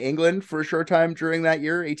was in England for a short time during that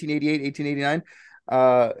year, 1888, 1889.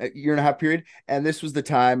 A year and a half period, and this was the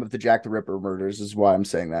time of the Jack the Ripper murders, is why I'm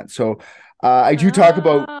saying that. So I do talk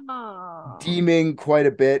about Deeming quite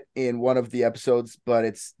a bit in one of the episodes, but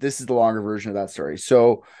this is the longer version of that story.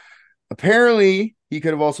 So apparently he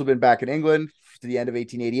could have also been back in England to the end of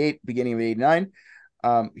 1888, beginning of 89.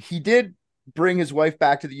 He did bring his wife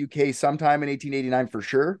back to the UK sometime in 1889 for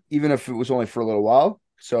sure, even if it was only for a little while.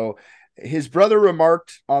 So his brother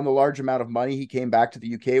remarked on the large amount of money he came back to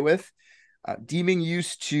the UK with. Deeming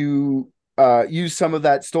used to use some of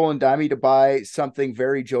that stolen dimey to buy something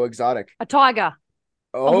very Joe Exotic. A tiger.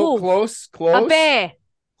 Oh, wolf. close. A bear.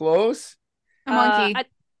 Close. A monkey.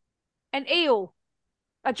 An eel.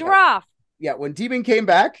 A giraffe. Yeah, when Demon came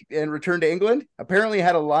back and returned to England, apparently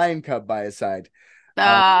had a lion cub by his side.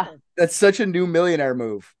 That's such a new millionaire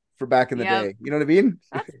move for back in the day. You know what I mean?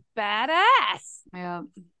 That's badass. Yeah.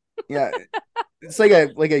 Yeah. It's like a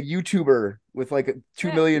YouTuber with like a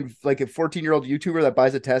 2 million, like a 14-year-old YouTuber that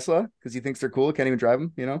buys a Tesla because he thinks they're cool, can't even drive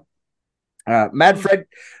them, you know? Mad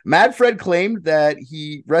Fred claimed that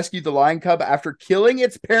he rescued the lion cub after killing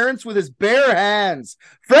its parents with his bare hands.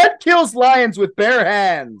 Fred kills lions with bare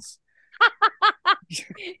hands.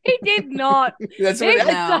 He did not. That's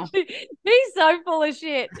what he's so full of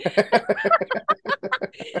shit.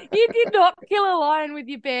 You did not kill a lion with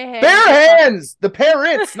your bare hands. Bare hands! The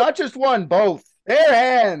parents, not just one, both. Bare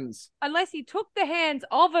hands. Unless he took the hands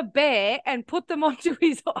of a bear and put them onto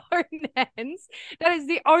his own hands. That is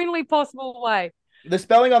the only possible way. The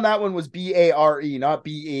spelling on that one was B-A-R-E, not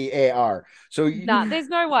B-E-A-R. So there's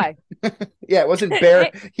no way. Yeah, it wasn't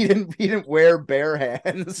bare. He didn't wear bare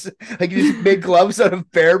hands. Like he just made gloves out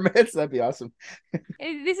of bear mitts. That'd be awesome.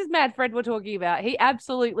 This is Mad Fred we're talking about. He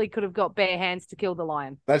absolutely could have got bare hands to kill the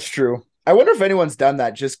lion. That's true. I wonder if anyone's done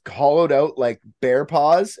that. Just hollowed out like bear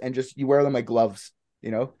paws and just you wear them like gloves.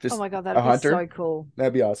 You know, just oh my god, that'd be so cool.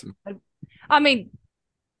 That'd be awesome. I mean,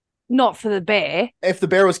 not for the bear. If the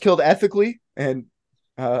bear was killed ethically, and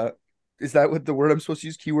is that what the word I'm supposed to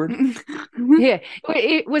use? Keyword? Yeah,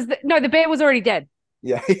 it was. The bear was already dead.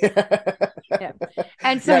 Yeah.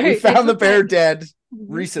 And so we found the bear dead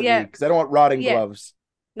recently because I don't want rotting gloves.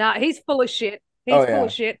 No, he's full of shit. He's full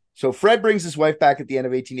of shit. So Fred brings his wife back at the end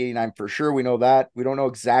of 1889 for sure. We know that. We don't know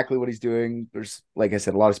exactly what he's doing. There's, like I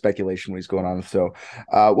said, a lot of speculation what he's going on. So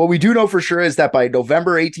what we do know for sure is that by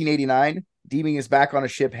November 1889, Deeming is back on a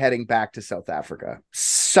ship heading back to South Africa.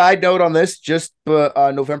 Side note on this, just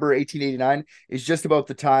November 1889 is just about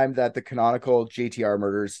the time that the canonical JTR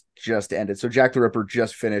murders just ended. So Jack the Ripper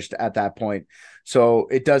just finished at that point. So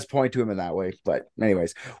it does point to him in that way. But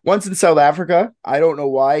anyways, once in South Africa, I don't know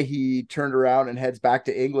why he turned around and heads back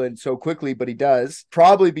to England so quickly, but he does.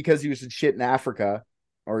 Probably because he was in shit in Africa,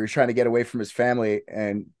 or he was trying to get away from his family,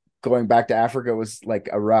 and going back to Africa was like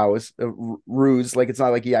a ruse. Like, it's not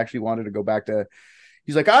like he actually wanted to go back to.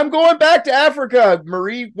 He's like, I'm going back to Africa,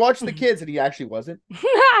 Marie, watch the kids. And he actually wasn't.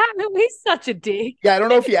 He's such a dick. Yeah, I don't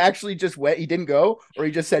know if he actually just went, he didn't go, or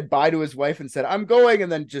he just said bye to his wife and said, I'm going,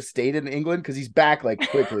 and then just stayed in England because he's back like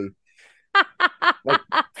quickly. Like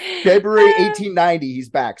February 1890, he's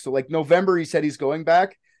back. So like November, he said he's going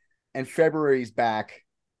back, and February he's back.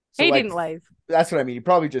 So he like, didn't leave. That's what I mean. He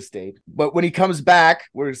probably just stayed. But when he comes back,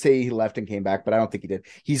 we're going to say he left and came back, but I don't think he did.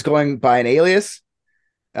 He's going by an alias.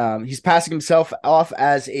 He's passing himself off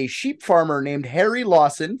as a sheep farmer named Harry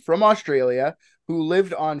Lawson from Australia, who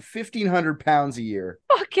lived on 1,500 pounds a year.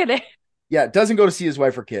 Fucking it. Yeah, doesn't go to see his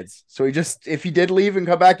wife or kids. So he just, if he did leave and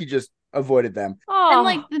come back, he just avoided them. Oh. And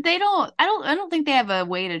like I don't think they have a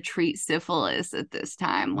way to treat syphilis at this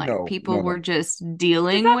time. Like people were just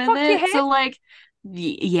dealing with it. So like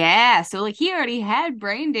yeah, so like he already had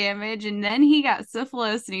brain damage, and then he got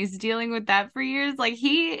syphilis, and he's dealing with that for years. Like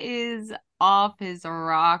he is off his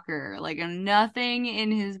rocker. Like nothing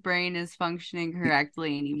in his brain is functioning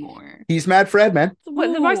correctly anymore. He's Mad Fred, man.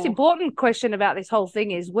 The most important question about this whole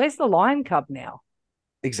thing is, where's the lion cub now?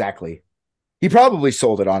 Exactly. He probably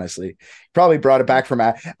sold it, honestly. He probably brought it back from...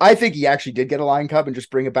 I think he actually did get a lion cub and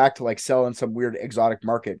just bring it back to like sell in some weird exotic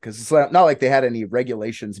market, because it's not like they had any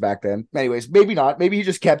regulations back then. Anyways, maybe not. Maybe he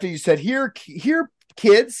just kept it. He said, here,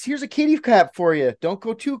 kids, here's a kitty cat for you. Don't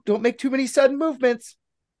make too many sudden movements.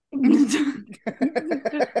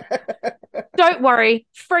 Don't worry.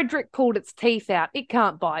 Frederick pulled its teeth out. It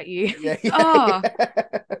can't bite you. Yeah.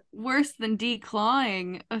 Worse than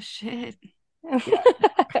declawing. Oh, shit.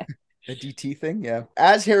 A DT thing, yeah.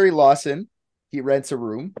 As Harry Lawson, he rents a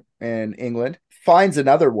room in England, finds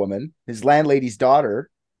another woman, his landlady's daughter.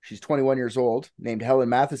 She's 21 years old, named Helen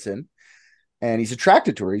Matheson, and he's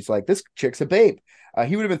attracted to her. He's like, this chick's a babe.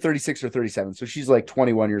 He would have been 36 or 37, so she's like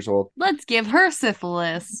 21 years old. Let's give her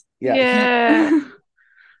syphilis. Yeah.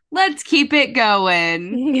 Let's keep it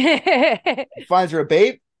going. He finds her a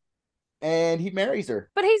babe, and he marries her.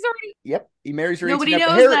 But he's already... Yep, he marries her. Nobody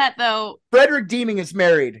knows that, though. Frederick Deeming is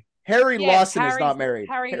married. Harry Lawson is not married.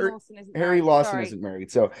 Harry Lawson isn't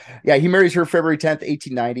married. So, yeah, he marries her February 10th,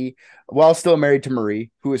 1890, while still married to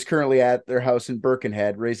Marie, who is currently at their house in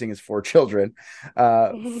Birkenhead, raising his 4 children.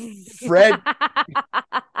 Fred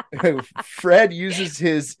uses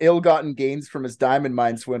his ill-gotten gains from his diamond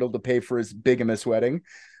mine swindle to pay for his bigamous wedding.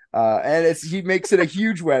 And he makes it a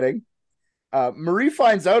huge wedding. Marie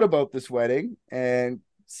finds out about this wedding and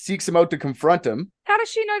seeks him out to confront him. How does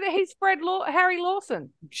she know that he's Harry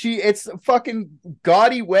Lawson? It's a fucking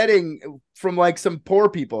gaudy wedding from like some poor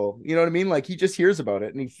people. You know what I mean? Like he just hears about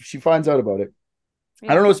it and she finds out about it.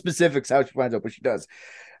 I don't know specifics how she finds out, but she does.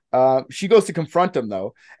 She goes to confront him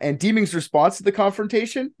though, and Deeming's response to the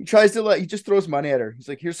confrontation, he just throws money at her. He's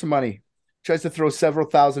like, "Here's some money." Tries to throw several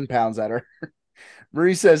 £1,000s at her.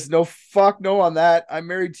 Marie says, "No, fuck no on that. I'm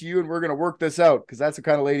married to you, and we're gonna work this out," because that's the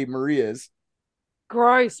kind of lady Marie is.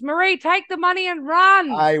 Gross. Marie, take the money and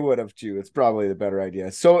run. I would have too. It's probably the better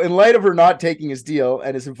idea. So in light of her not taking his deal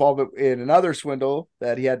and his involvement in another swindle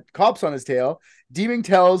that he had cops on his tail, Deeming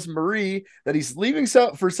tells Marie that he's leaving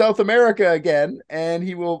for South America again, and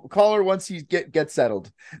he will call her once he gets settled.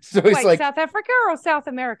 So he's like, South Africa or South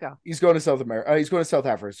America? He's going to South America. He's going to South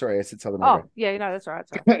Africa. Sorry, I said South America. Oh, yeah, no, that's right.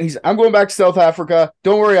 That's right. I'm going back to South Africa.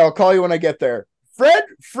 Don't worry, I'll call you when I get there. Fred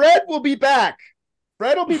will be back.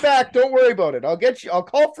 Fred will be back. Don't worry about it. I'll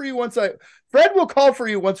call for you Fred will call for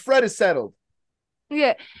you once Fred is settled.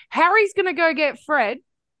 Yeah. Harry's going to go get Fred.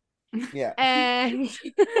 Yeah. And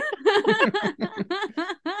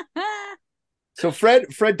so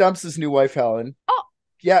Fred dumps his new wife, Helen. Oh.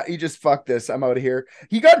 Yeah, he just fucked this. I'm out of here.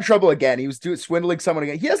 He got in trouble again. He was swindling someone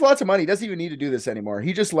again. He has lots of money. He doesn't even need to do this anymore.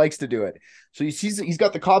 He just likes to do it. So he's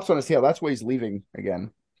got the cops on his tail. That's why he's leaving again.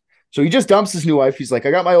 So he just dumps his new wife. He's like,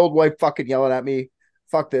 I got my old wife fucking yelling at me.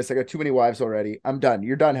 Fuck this. I got too many wives already. I'm done.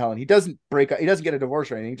 You're done, Helen. He doesn't break up. He doesn't get a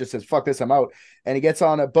divorce or anything. He just says, fuck this. I'm out. And he gets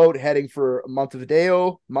on a boat heading for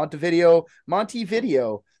Montevideo. I don't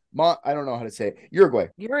know how to say it. Uruguay.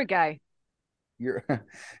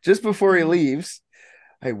 Just before he leaves,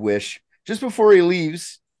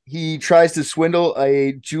 he tries to swindle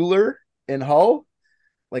a jeweler in Hull.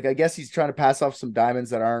 Like, I guess he's trying to pass off some diamonds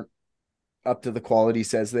that aren't up to the quality he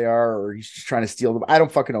says they are, or he's just trying to steal them. I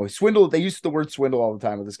don't fucking know. Swindle. They use the word swindle all the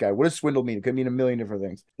time with this guy. What does swindle mean? It could mean a million different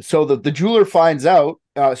things. So the jeweler finds out.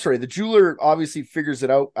 The jeweler obviously figures it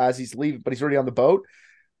out as he's leaving, but he's already on the boat.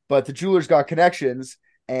 But the jeweler's got connections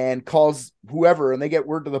and calls whoever, and they get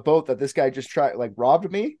word to the boat that this guy just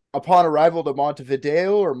robbed me. Upon arrival to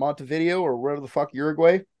Montevideo or wherever the fuck,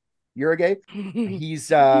 Uruguay, he's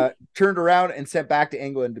turned around and sent back to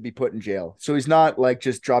England to be put in jail. So he's not like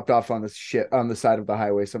just dropped off on the side of the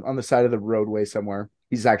highway, on the side of the roadway somewhere.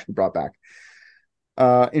 He's actually brought back.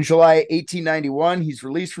 In July 1891, he's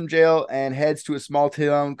released from jail and heads to a small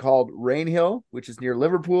town called Rainhill, which is near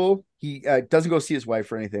Liverpool. He doesn't go see his wife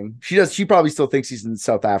or anything. She probably still thinks he's in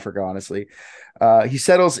South Africa, honestly. He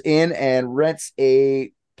settles in and rents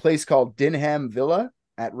a place called Dinham Villa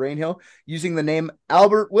at Rainhill, using the name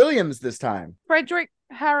Albert Williams this time. Frederick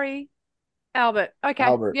Harry Albert. Okay.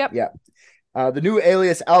 Albert. Yep. Yeah. The new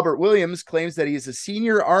alias Albert Williams claims that he is a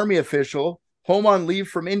senior army official home on leave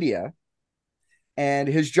from India. And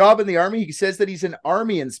his job in the army, he says that he's an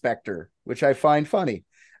army inspector, which I find funny.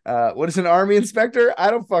 What is an army inspector?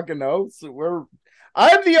 I don't fucking know.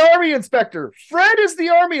 I'm the army inspector. Fred is the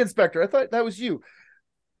army inspector. I thought that was you.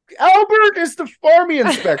 Albert is the army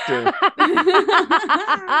inspector.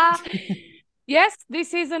 Yes,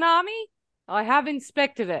 this is an army. I have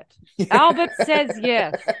inspected it. Albert says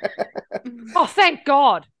yes. Oh, thank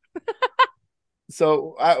God.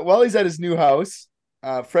 So while he's at his new house,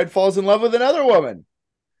 Fred falls in love with another woman,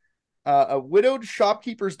 a widowed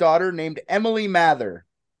shopkeeper's daughter named Emily Mather.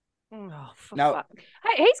 Oh, now, fuck.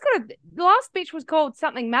 Hey, the last bitch was called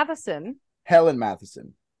something Matheson. Helen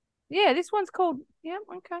Matheson. Yeah, this one's called, yeah,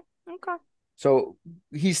 okay. So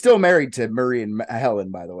he's still married to Marie and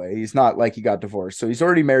Helen, by the way. He's not like he got divorced. So he's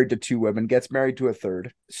already married to 2 women, gets married to a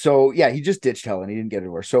 3rd. So yeah, he just ditched Helen. He didn't get a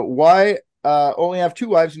divorce. So why only have 2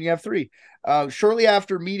 wives when you have 3? Shortly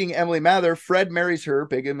after meeting Emily Mather, Fred marries her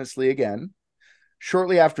bigamously again.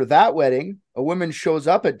 Shortly after that wedding, a woman shows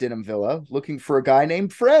up at Dinham Villa looking for a guy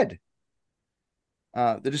named Fred.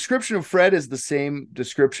 The description of Fred is the same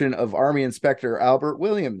description of Army Inspector Albert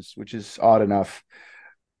Williams, which is odd enough.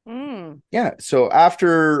 Yeah. So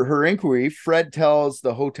after her inquiry, Fred tells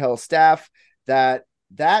the hotel staff that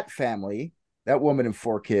family, that woman and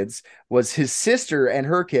 4 kids, was his sister and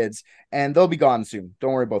her kids, and they'll be gone soon.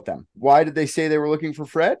 Don't worry about them. Why did they say they were looking for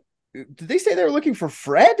Fred? Did they say they were looking for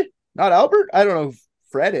Fred, not Albert? I don't know who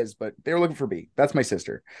Fred is, but they were looking for me. That's my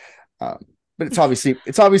sister. But it's obviously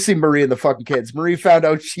Marie and the fucking kids. Marie found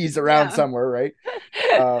out she's around somewhere, right?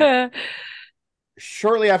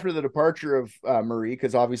 Shortly after the departure of Marie,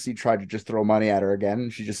 because obviously tried to just throw money at her again,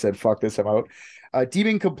 she just said, fuck this, I'm out.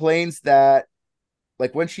 Deeming complains that,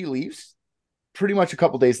 like, when she leaves, pretty much a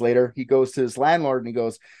couple days later, he goes to his landlord and he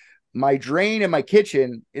goes, my drain in my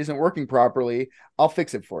kitchen isn't working properly. I'll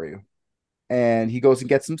fix it for you. and he goes and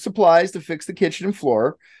gets some supplies to fix the kitchen and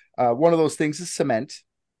floor. One of those things is cement.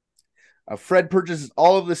 Fred purchases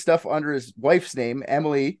all of this stuff under his wife's name,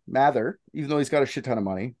 Emily Mather, even though he's got a shit ton of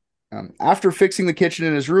money. After fixing the kitchen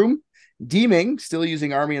in his room, Deeming, still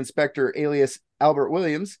using Army Inspector alias Albert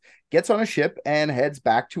Williams, gets on a ship and heads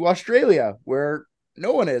back to Australia, where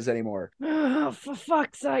no one is anymore. Oh, for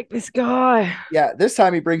fuck's sake, this guy. Yeah, this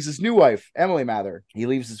time he brings his new wife, Emily Mather. He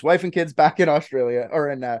leaves his wife and kids back in Australia, or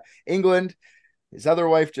in England. His other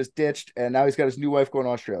wife just ditched, and now he's got his new wife going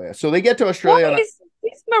to Australia. So they get to Australia. What is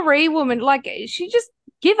this Marie woman? Like, she just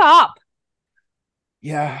give up.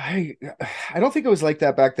 Yeah, I don't think it was like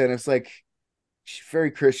that back then. It's like she's very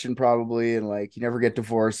Christian probably, and like you never get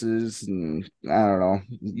divorces, and I don't know.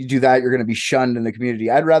 You do that, you're going to be shunned in the community.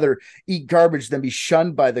 I'd rather eat garbage than be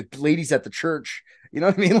shunned by the ladies at the church. You know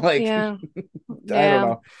what I mean? Like, Yeah. I don't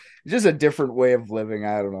know. It's just a different way of living.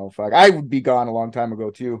 I don't know. Fuck, I would be gone a long time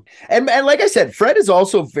ago too. And like I said, Fred is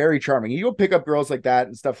also very charming. You don't pick up girls like that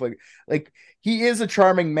and stuff like he is a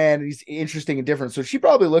charming man. And he's interesting and different. So she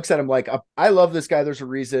probably looks at him like, I love this guy. There's a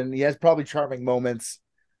reason. He has probably charming moments.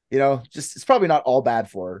 You know, just it's probably not all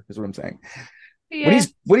bad for her, is what I'm saying. Yeah.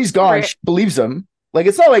 When he's gone, Right. she believes him. Like,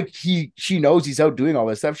 it's not like she knows he's out doing all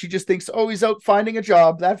this stuff. She just thinks, oh, he's out finding a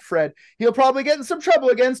job. That Fred. He'll probably get in some trouble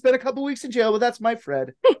again, spend a couple weeks in jail, but that's my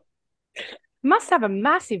Fred. Must have a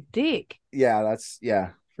massive dick. Yeah,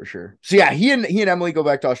 for sure. So yeah, he and Emily go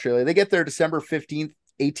back to Australia. They get there December 15th,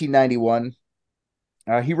 1891.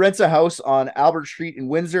 He rents a house on Albert Street in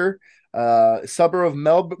Windsor, suburb of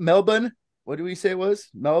Melbourne. What do we say it was?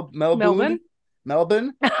 Melbourne?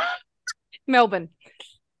 Melbourne. Melbourne.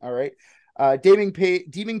 All right. Deeming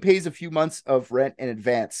pays a few months of rent in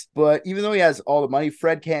advance, but even though he has all the money,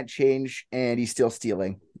 Fred can't change, and he's still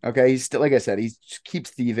stealing. Okay, he's still, like I said, he just keeps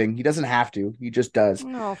thieving. He doesn't have to; he just does.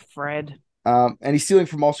 Oh, Fred. And he's stealing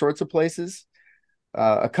from all sorts of places.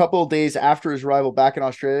 A couple of days after his arrival back in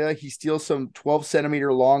Australia, he steals some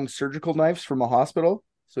 12-centimeter long surgical knives from a hospital.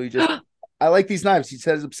 So he just, I like these knives. He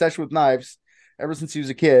says obsession with knives ever since he was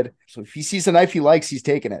a kid. So if he sees a knife he likes, he's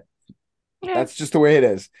taking it. Yeah. That's just the way it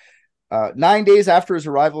is. 9 days after his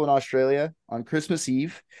arrival in Australia, on Christmas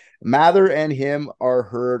Eve, Mather and him are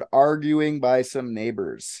heard arguing by some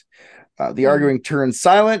neighbors. The arguing turns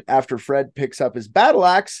silent after Fred picks up his battle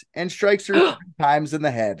axe and strikes her 3 times in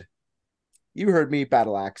the head. You heard me,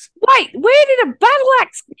 battle axe. Wait, where did a battle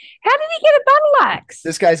axe? How did he get a battle axe?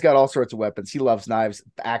 This guy's got all sorts of weapons. He loves knives,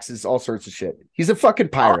 axes, all sorts of shit. He's a fucking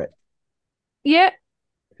pirate. Yeah.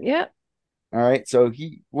 Yeah. All right. So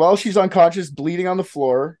while she's unconscious, bleeding on the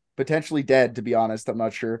floor, potentially dead, to be honest, I'm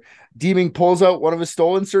not sure. Deeming pulls out one of his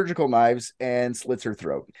stolen surgical knives and slits her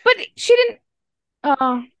throat. But she didn't.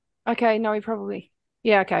 Oh, okay. No, he probably.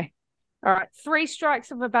 Yeah, okay. All right. 3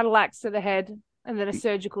 strikes of a battle axe to the head and then a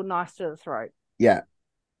surgical knife to the throat. Yeah.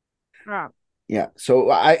 All right. Yeah. So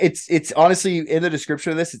it's honestly in the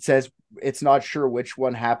description of this, it says it's not sure which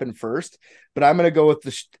one happened first, but I'm going to go with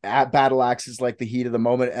the battle axe is like the heat of the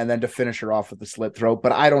moment and then to finish her off with the slit throat.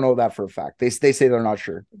 But I don't know that for a fact. They say they're not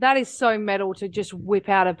sure. That is so metal to just whip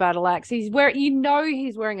out a battle axe. He's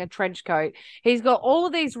wearing a trench coat. He's got all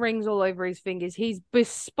of these rings all over his fingers. He's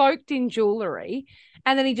bespoked in jewelry.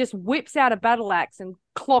 And then he just whips out a battle axe and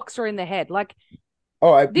clocks her in the head. Like,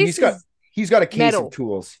 he's got a case metal. of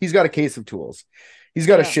tools. He's got a case of tools. He's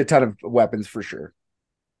got a shit ton of weapons for sure.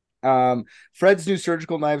 Fred's new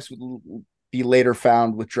surgical knives will be later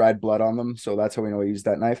found with dried blood on them, so that's how we know he used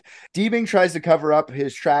that knife. Deeming tries to cover up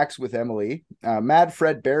his tracks with Emily. Mad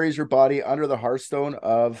Fred buries her body under the hearthstone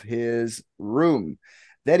of his room.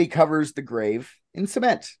 Then he covers the grave in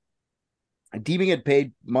cement. Deeming had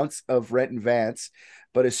paid months of rent in advance,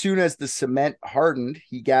 but as soon as the cement hardened,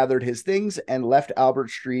 he gathered his things and left Albert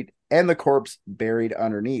Street and the corpse buried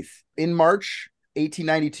underneath. In March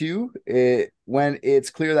 1892, when it's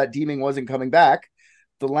clear that Deeming wasn't coming back,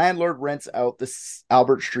 the landlord rents out the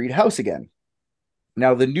Albert Street house again.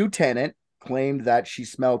 Now, the new tenant claimed that she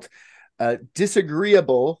smelt a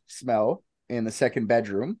disagreeable smell in the second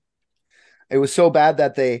bedroom. It was so bad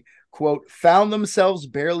that they, quote, found themselves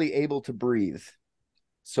barely able to breathe.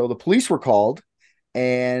 So the police were called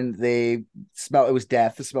and it was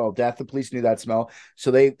death, the smell of death. The police knew that smell.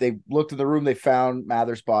 So they looked in the room, they found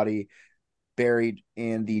Mather's body buried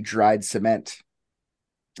in the dried cement.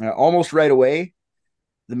 Almost right away,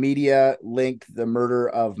 the media linked the murder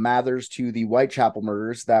of Mathers to the Whitechapel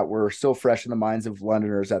murders that were still fresh in the minds of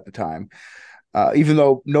Londoners at the time. Even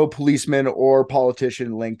though no policeman or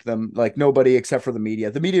politician linked them, like nobody except for the media.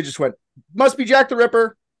 The media just went, must be Jack the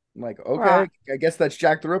Ripper. I'm like, okay, Right. I guess that's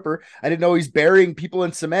Jack the Ripper. I didn't know he's burying people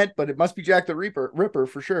in cement, but it must be Jack the Ripper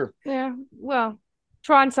for sure. Yeah, well,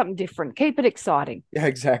 Trying something different. Keep it exciting. Yeah,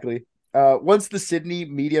 exactly. Once the Sydney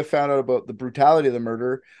media found out about the brutality of the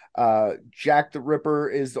murder, Jack the Ripper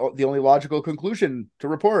is the only logical conclusion to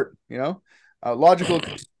report. Logical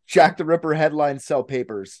Jack the Ripper headlines sell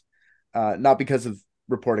papers, not because of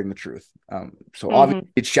reporting the truth. So obviously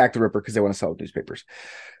it's Jack the Ripper because they want to sell newspapers.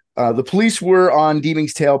 The police were on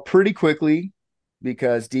Deeming's tail pretty quickly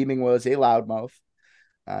because Deeming was a loudmouth.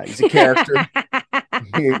 He's a character.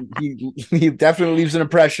 he definitely leaves an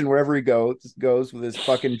impression wherever he goes with his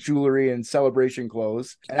fucking jewelry and celebration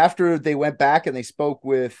clothes. And after they went back and they spoke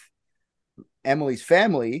with Emily's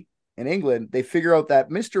family in England, they figure out that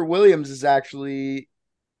Mr. Williams is actually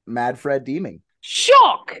Mad Fred Deeming.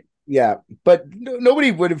 Shock! Yeah, but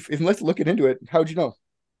nobody would have, unless looking into it. How'd you know?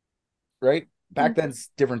 Right? Back then, it's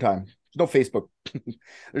different time. There's no Facebook.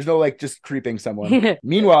 There's no just creeping someone.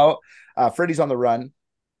 Meanwhile, Freddy's on the run.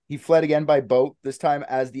 He fled again by boat, this time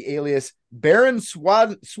as the alias Baron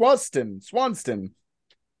Swanston.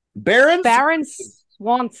 Baron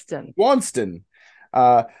Swanston.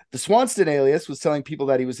 The Swanston alias was telling people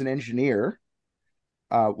that he was an engineer.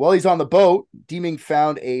 While he's on the boat, Deeming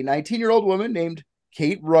found a 19-year-old woman named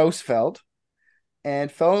Kate Roosevelt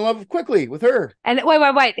and fell in love quickly with her. And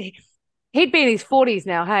wait. He'd be in his 40s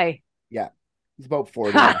now, hey? Yeah, he's about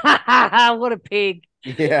 40. What a pig.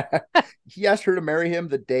 Yeah. He asked her to marry him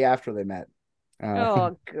the day after they met.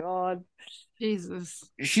 Oh, God. Jesus.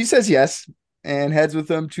 She says yes and heads with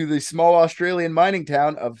them to the small Australian mining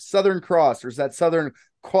town of Southern Cross. Or is that Southern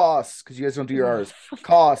Cross? Because you guys don't do your R's.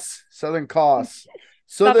 Cross. Southern Cross.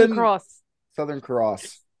 Southern Cross. Southern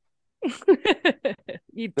Cross.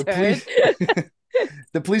 You turd.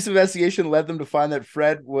 The police investigation led them to find that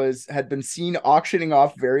Fred had been seen auctioning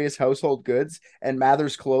off various household goods and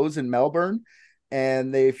Mather's clothes in Melbourne,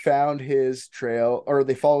 and they found his trail, or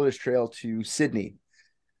they followed his trail to Sydney.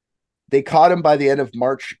 They caught him by the end of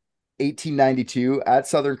March 1892 at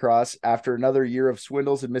Southern Cross after another year of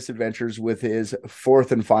swindles and misadventures with his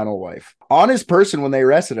fourth and final wife. On his person, when they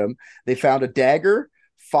arrested him, they found a dagger,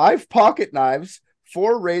 5 pocket knives,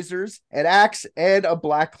 4 razors, an axe, and a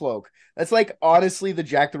black cloak. That's honestly the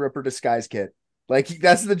Jack the Ripper disguise kit.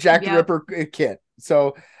 That's the Jack the Ripper kit.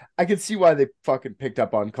 So I can see why they fucking picked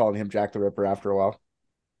up on calling him Jack the Ripper after a while.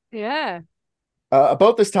 Yeah.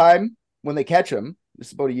 About this time, when they catch him, this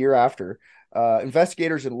is about a year after,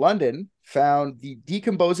 investigators in London found the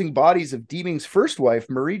decomposing bodies of Deeming's first wife,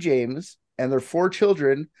 Marie James, and their 4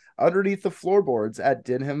 children underneath the floorboards at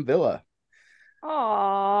Denham Villa.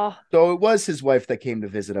 Aww. So it was his wife that came to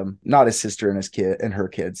visit him, not his sister and his kid and her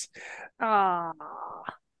kids. Aww.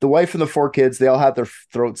 The wife and the 4 kids, they all had their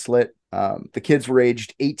throats slit. The kids were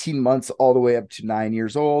aged 18 months all the way up to 9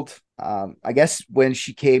 years old. I guess when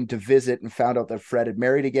she came to visit and found out that Fred had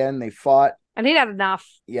married again, they fought. And he'd had enough.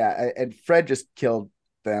 Yeah, and Fred just killed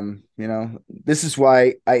them, This is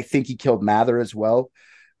why I think he killed Mather as well.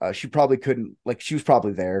 She probably couldn't, she was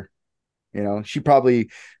probably there. She probably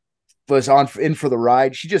was in for the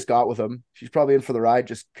ride. She just got with him. She's probably in for the ride,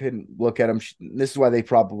 just couldn't look at him. This is why they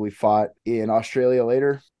probably fought in Australia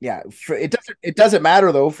later. Yeah, it doesn't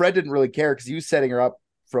matter though. Fred didn't really care because he was setting her up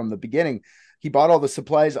from the beginning. He bought all the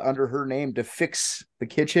supplies under her name to fix the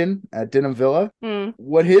kitchen at Denham Villa.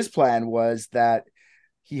 What his plan was that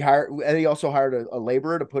he also hired a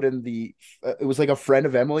laborer to put in it was a friend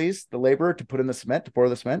of Emily's, the laborer, to put in the cement, to pour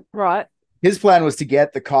the cement. Right. His plan was to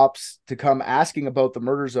get the cops to come asking about the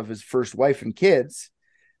murders of his first wife and kids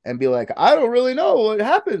and be like, I don't really know what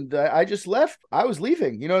happened. I just left. I was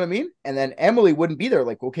leaving. You know what I mean? And then Emily wouldn't be there.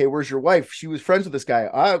 Okay, where's your wife? She was friends with this guy.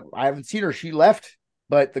 I haven't seen her. She left.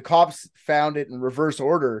 But the cops found it in reverse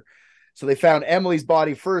order. So they found Emily's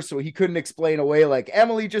body first. So he couldn't explain away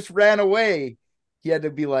Emily just ran away. He had to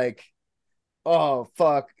be oh,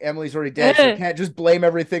 fuck, Emily's already dead, so I can't just blame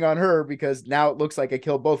everything on her because now it looks like I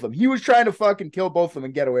killed both of them. He was trying to fucking kill both of them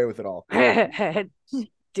and get away with it all.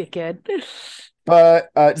 Dickhead.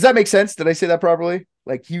 But does that make sense? Did I say that properly?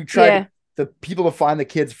 You tried the people to find the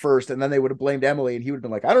kids first, and then they would have blamed Emily, and he would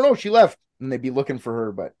have been I don't know, she left. And they'd be looking for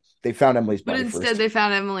her, but they found Emily's body first. But instead they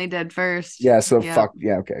found Emily dead first. Yeah, so fuck,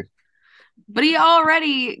 yeah, okay. But he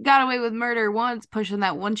already got away with murder once, pushing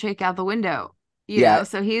that one chick out the window. You know,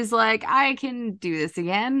 so he's I can do this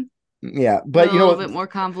again. Yeah, but a little bit more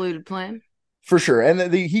convoluted plan. For sure.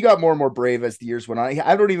 And he got more and more brave as the years went on.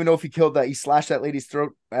 I don't even know if he slashed that lady's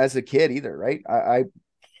throat as a kid either, right?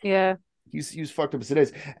 He was fucked up as it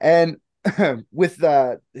is. And with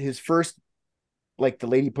his first, the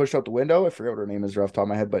lady pushed out the window, I forget what her name is off the top of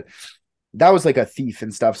my head, but that was a thief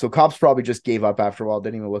and stuff. So cops probably just gave up after a while,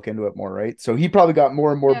 didn't even look into it more, right? So he probably got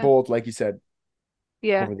more and more bold, like you said.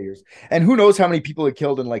 Yeah. over the years. And who knows how many people he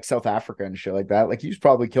killed in like South Africa and shit like that. Like he was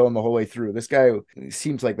probably killing the whole way through. This guy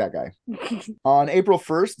seems like that guy. On April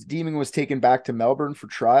 1st, Deeming was taken back to Melbourne for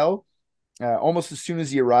trial. Almost as soon as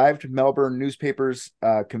he arrived, Melbourne newspapers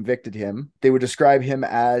convicted him. They would describe him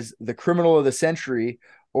as the criminal of the century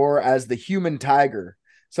or as the human tiger.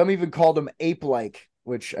 Some even called him ape-like,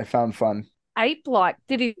 which I found fun. Ape-like?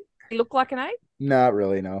 Did he look like an ape? Not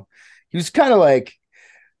really, no. He was kind of like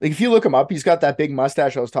if you look him up, he's got that big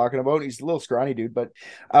mustache I was talking about. He's a little scrawny dude, but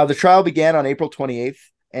the trial began on April 28th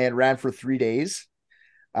and ran for 3 days.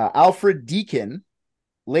 Alfred Deakin,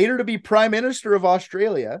 later to be Prime Minister of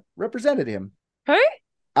Australia, represented him. Who?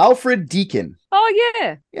 Alfred Deakin. Oh,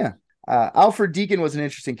 yeah. Yeah. Alfred Deakin was an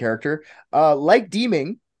interesting character. Like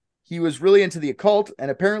Deeming, he was really into the occult and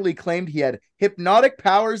apparently claimed he had hypnotic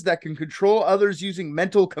powers that can control others using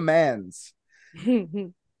mental commands.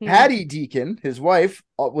 Hattie Deakin, his wife,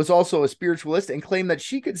 was also a spiritualist and claimed that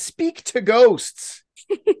she could speak to ghosts.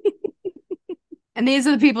 And these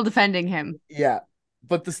are the people defending him. Yeah.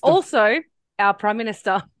 But also our Prime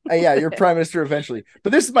Minister. Yeah, you're Prime Minister eventually.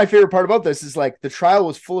 But this is my favorite part about this is like the trial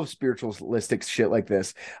was full of spiritualistic shit like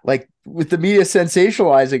this. Like with the media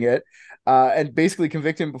sensationalizing it and basically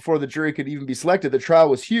convicting him before the jury could even be selected, the trial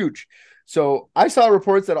was huge. So I saw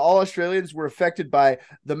reports that all Australians were affected by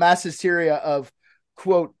the mass hysteria of,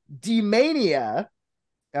 quote, demania.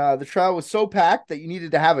 The trial was so packed that you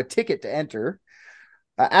needed to have a ticket to enter.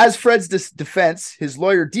 As Fred's defense, his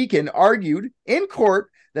lawyer Deakin argued in court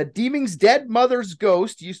that Deeming's dead mother's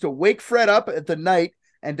ghost used to wake Fred up at the night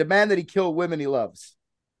and demand that he kill women he loves.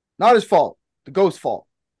 Not his fault. The ghost's fault.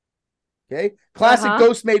 Okay? Classic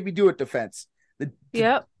ghost made me do it defense.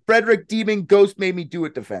 Yep. Frederick Deeming ghost made me do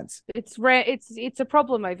it defense. It's rare. It's a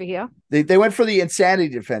problem over here. They went for the insanity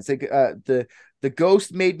defense. The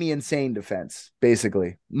ghost made me insane defense,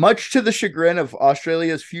 basically. Much to the chagrin of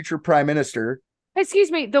Australia's future prime minister.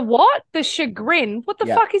 Excuse me, the what? The chagrin? What the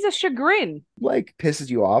fuck is a chagrin? Like pisses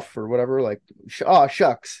you off or whatever. Like,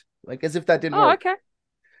 shucks. Like as if that didn't work. Okay.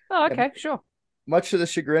 Oh, okay, sure. Much to the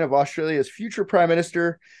chagrin of Australia's future prime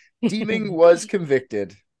minister, Deeming was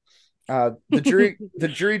convicted. The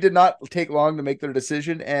jury did not take long to make their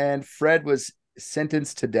decision, and Fred was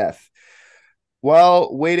sentenced to death.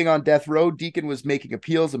 While waiting on death row, Deakin was making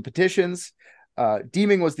appeals and petitions.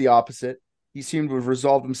 Deeming was the opposite. He seemed to have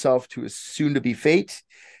resolved himself to his soon-to-be fate.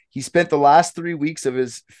 He spent the last 3 weeks of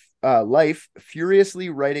his life furiously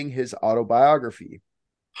writing his autobiography.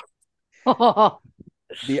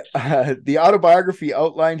 The autobiography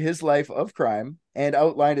outlined his life of crime and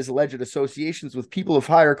outlined his alleged associations with people of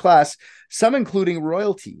higher class, some including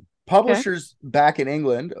royalty. Publishers back in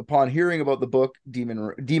England, upon hearing about the book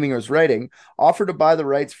Deeming was writing, offered to buy the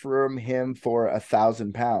rights from him for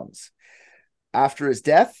 £1,000. After his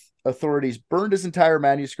death, authorities burned his entire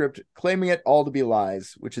manuscript, claiming it all to be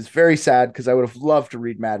lies, which is very sad because I would have loved to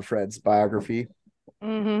read Mad Fred's biography.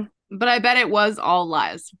 Mm-hmm. But I bet it was all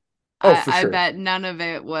lies. Oh, for sure. I bet none of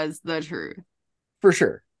it was the truth. For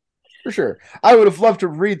sure. For sure. I would have loved to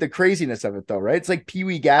read the craziness of it, though, right? It's like Pee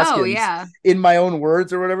Wee Gaskins. Oh, yeah. In My Own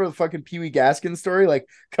Words or whatever, the fucking Pee Wee Gaskins story. Like,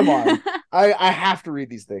 come on. I have to read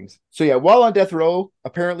these things. So, yeah, while on death row,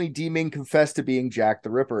 apparently Deeming confessed to being Jack the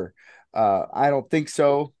Ripper. I don't think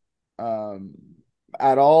so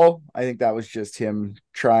at all. I think that was just him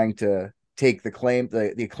trying to take the claim,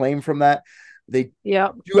 the acclaim from that. They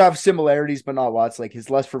do have similarities, but not lots. Like his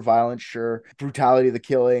lust for violence, sure. Brutality of the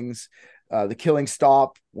killings. The killings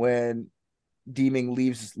stop when Deeming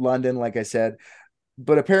leaves London, like I said.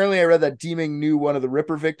 But apparently I read that Deeming knew one of the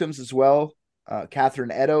Ripper victims as well,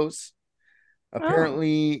 Catherine Eddowes.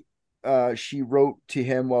 Apparently she wrote to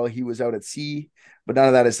him while he was out at sea, but none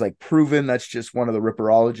of that is like proven. That's just one of the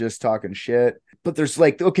Ripperologists talking shit. But there's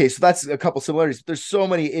like, okay, so that's a couple similarities. There's so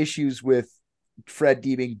many issues with Fred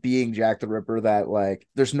Deeming being Jack the Ripper that like,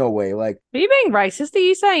 there's no way. Like, are you being racist? Are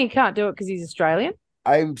you saying he can't do it because he's Australian?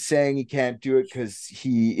 I'm saying he can't do it because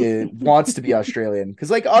he wants to be Australian. Because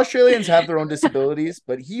like Australians have their own disabilities,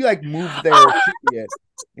 but he like moved there. You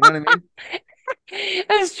know what I mean?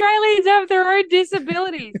 Australians have their own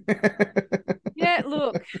disabilities. Yeah,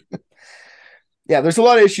 look. Yeah, there's a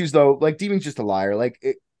lot of issues though. Like Deeming's just a liar. Like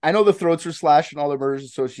I know the throats were slashed and all the murders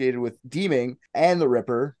associated with Deeming and the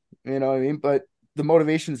Ripper. You know what I mean? But the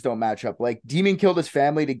motivations don't match up. Like Deeming killed his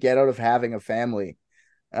family to get out of having a family.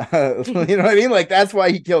 You know what I mean? Like that's why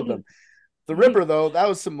he killed them. The Ripper though, that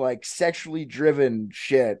was some like sexually driven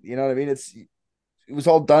shit. You know what I mean? It was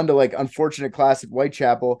all done to like unfortunate class at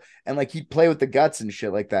Whitechapel, and like he'd play with the guts and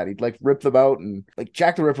shit like that. He'd like rip them out, and like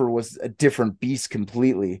Jack the Ripper was a different beast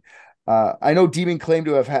completely. I know Deeming claimed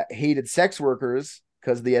to have hated sex workers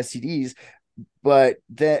because of the STDs, but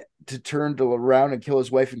that to turn to around and kill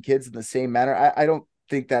his wife and kids in the same manner, I don't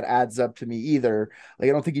think that adds up to me either. Like,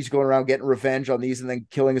 I don't think he's going around getting revenge on these and then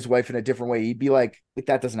killing his wife in a different way. He'd be like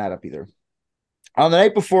that doesn't add up either. On the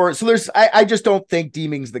night before, so I just don't think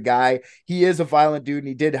Deeming's the guy. He is a violent dude,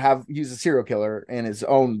 and he's a serial killer in his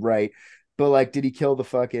own right. But like, did he kill the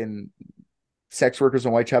fucking sex workers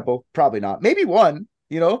in Whitechapel? Probably not. Maybe one,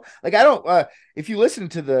 like, I don't, if you listen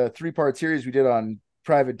to the 3-part series we did on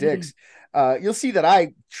Private Dicks, you'll see that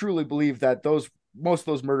I truly believe that most of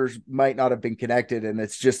those murders might not have been connected, and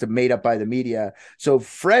it's just made up by the media. So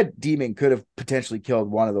Fred Deeming could have potentially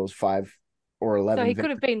killed one of those 5 or 11. So he could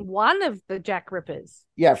have been one of the Jack Rippers.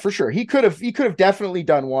 Yeah, for sure. He could have definitely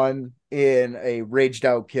done one in a raged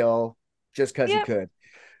out kill just because he could.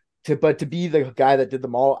 But to be the guy that did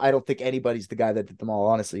them all, I don't think anybody's the guy that did them all,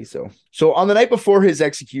 honestly. So on the night before his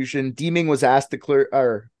execution, Deeming was asked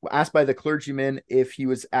by the clergyman if he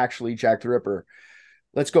was actually Jack the Ripper.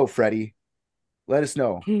 Let's go, Freddie. Let us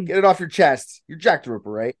know. Get it off your chest. You're Jack the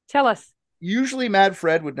Ripper, right? Tell us. Usually Mad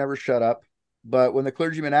Fred would never shut up, but when the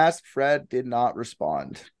clergyman asked, Fred did not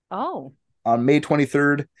respond. Oh. On May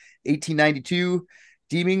 23rd, 1892,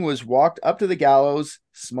 Deeming was walked up to the gallows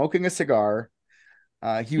smoking a cigar.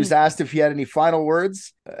 He was asked if he had any final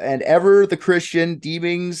words, and ever the Christian,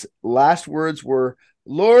 Deeming's last words were,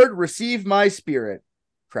 "Lord, receive my spirit."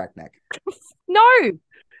 Crackneck. No.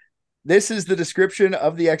 This is the description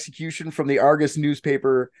of the execution from the Argus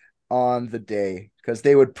newspaper on the day, because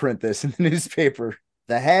they would print this in the newspaper.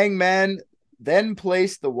 The hangman then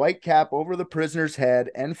placed the white cap over the prisoner's head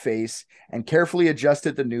and face and carefully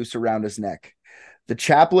adjusted the noose around his neck. The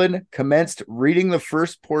chaplain commenced reading the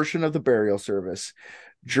first portion of the burial service.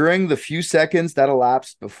 During the few seconds that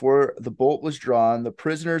elapsed before the bolt was drawn, the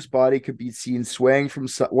prisoner's body could be seen swaying from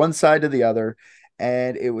one side to the other,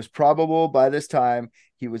 and it was probable by this time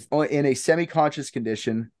he was in a semi-conscious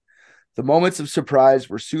condition. The moments of surprise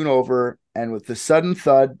were soon over, and with the sudden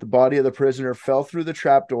thud, the body of the prisoner fell through the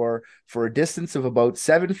trapdoor for a distance of about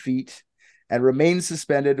 7 feet and remained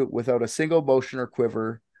suspended without a single motion or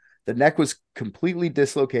quiver. The neck was completely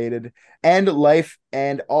dislocated, and life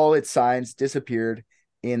and all its signs disappeared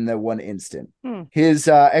in the one instant. His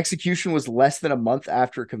execution was less than a month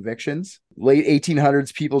after convictions. Late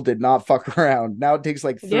 1800s, people did not fuck around. Now it takes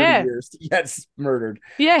like 30 years to get murdered.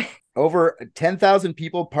 Yeah. Over 10,000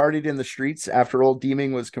 people partied in the streets after old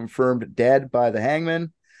Deeming was confirmed dead by the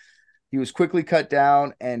hangman. He was quickly cut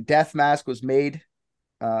down, and death mask was made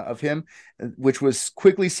of him, which was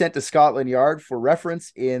quickly sent to Scotland Yard for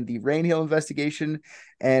reference in the Rainhill investigation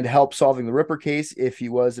and help solving the Ripper case if he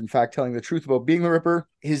was in fact telling the truth about being the Ripper.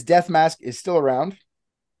 His death mask is still around,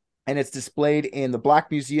 and it's displayed in the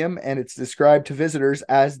Black Museum, and it's described to visitors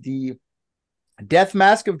as the death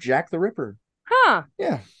mask of Jack the Ripper. Huh.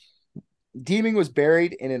 Yeah. Deeming was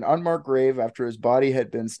buried in an unmarked grave after his body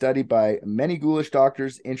had been studied by many ghoulish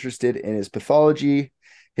doctors interested in his pathology.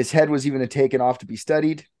 His head was even taken off to be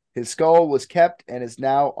studied. His skull was kept and is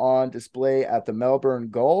now on display at the Melbourne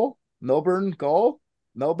Gaol. Melbourne?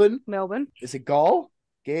 Is it Gaol?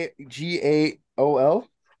 Gaol?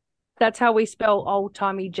 That's how we spell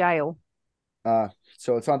old-timey jail.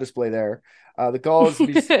 So it's on display there. The Gaol is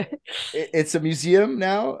it's a museum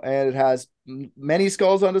now, and it has many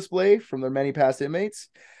skulls on display from their many past inmates.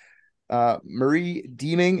 Marie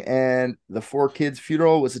Deeming and the 4 kids'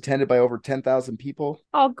 funeral was attended by over 10,000 people.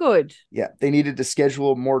 Oh, good. Yeah, they needed to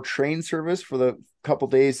schedule more train service for the couple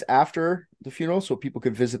days after the funeral so people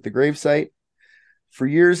could visit the gravesite. For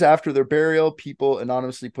years after their burial, people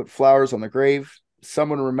anonymously put flowers on the grave.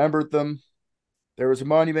 Someone remembered them. There was a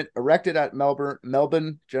monument erected at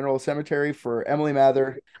Melbourne General Cemetery for Emily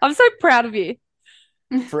Mather. I'm so proud of you.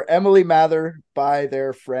 For Emily Mather by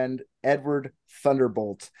their friend Edward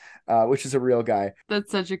Thunderbolt, which is a real guy.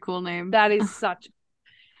 That's such a cool name. That is such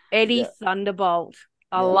Eddie Thunderbolt.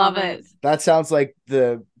 I love it. That sounds like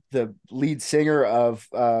the lead singer of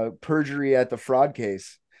Perjury at the Fraud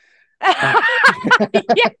Case.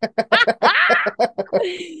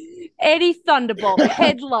 Eddie Thunderbolt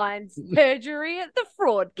headlines Perjury at the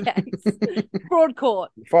Fraud Case. Fraud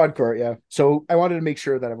Court, yeah. So I wanted to make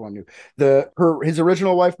sure that everyone knew. His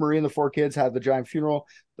original wife, Marie, and the 4 kids had the giant funeral,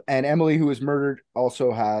 and Emily, who was murdered,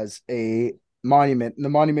 also has a monument. And the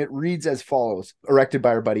monument reads as follows, erected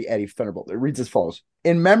by her buddy Eddie Thunderbolt. It reads as follows: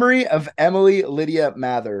 in memory of Emily Lydia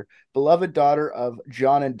Mather, beloved daughter of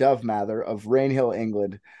John and Dove Mather of Rainhill,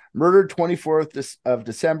 England, murdered 24th of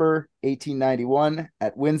December, 1891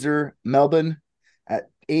 at Windsor, Melbourne, at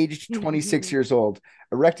age 26 years old,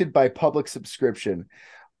 erected by public subscription,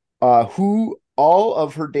 who all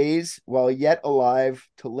of her days, while yet alive,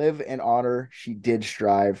 to live and honor, she did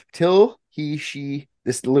strive, till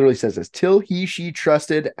this literally says this, till she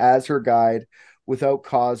trusted as her guide, without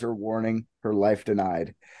cause or warning, her life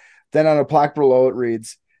denied. Then on a plaque below it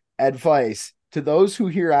reads, advice to those who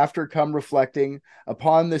hereafter come reflecting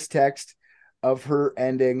upon this text of her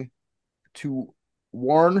ending, to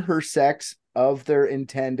warn her sex of their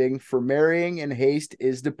intending, for marrying in haste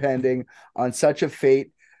is depending on such a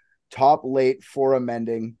fate, top late for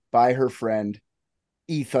amending by her friend,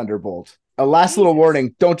 E. Thunderbolt. A last little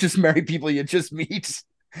warning, don't just marry people you just meet.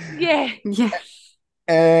 Yeah. Yeah.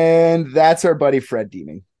 And that's our buddy Fred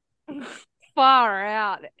Deeming. Far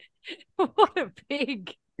out. What a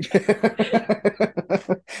pig.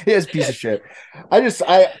 He is a piece of shit.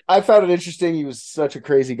 I found it interesting. He was such a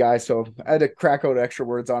crazy guy, so I had to crack out extra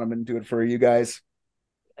words on him and do it for you guys.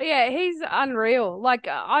 Yeah, he's unreal. Like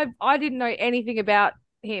I didn't know anything about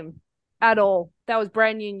him at all. That was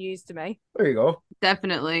brand new news to me. There you go.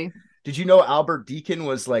 Definitely. Did you know Albert Deakin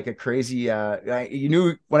was like a crazy you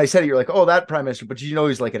knew when I said it, you're like, oh, that prime minister, but did you know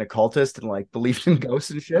he's like an occultist and like believed in ghosts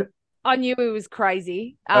and shit? I knew he was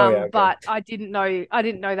crazy, Okay. but I didn't know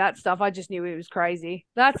that stuff. I just knew he was crazy.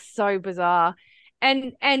 That's so bizarre,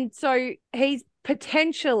 and so he's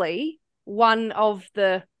potentially one of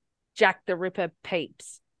the Jack the Ripper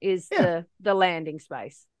peeps. Is the landing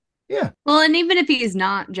space? Yeah. Well, and even if he's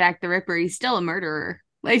not Jack the Ripper, he's still a murderer.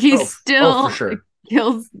 Like he's still for sure.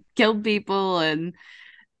 killed people and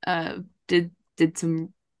did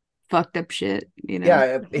some fucked up shit, you know.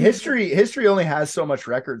 Yeah, history only has so much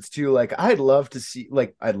records too. Like I'm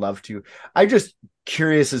just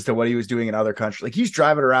curious as to what he was doing in other countries. Like he's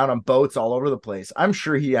driving around on boats all over the place. I'm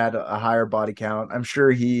sure he had a higher body count. I'm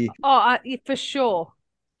sure For sure.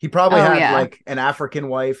 He probably had yeah. like an African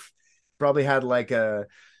wife, probably had like a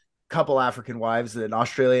couple African wives in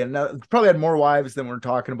Australia, and probably had more wives than we're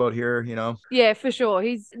talking about here, you know. Yeah, for sure.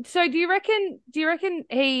 So do you reckon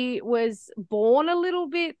he was born a little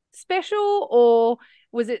bit special, or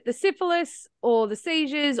was it the syphilis or the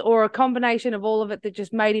seizures or a combination of all of it that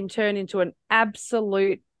just made him turn into an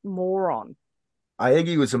absolute moron? I think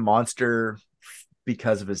he was a monster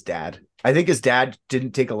because of his dad. I think his dad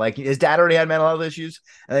didn't take a liking. His dad already had mental health issues.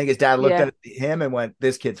 I think his dad looked at him and went,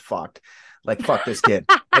 this kid's fucked. Like, fuck this kid.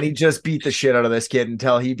 And he just beat the shit out of this kid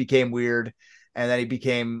until he became weird. And then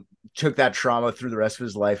he took that trauma through the rest of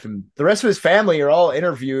his life. And the rest of his family are all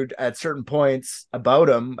interviewed at certain points about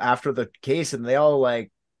him after the case. And they all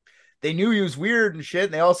they knew he was weird and shit.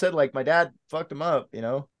 And they all said, like, my dad fucked him up, you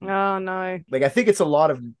know? Oh, no. Like, I think it's a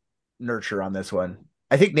lot of nurture on this one.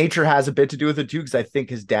 I think nature has a bit to do with it too, because I think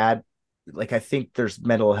his dad, I think there's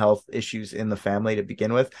mental health issues in the family to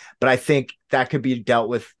begin with, but I think that could be dealt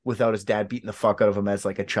with without his dad beating the fuck out of him as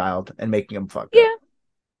like a child and making him fucked up.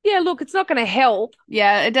 Yeah, look, it's not going to help.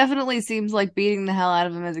 Yeah, it definitely seems like beating the hell out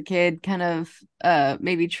of him as a kid kind of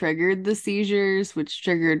maybe triggered the seizures, which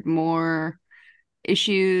triggered more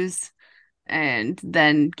issues, and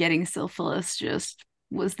then getting syphilis just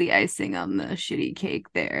was the icing on the shitty cake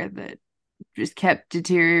there that just kept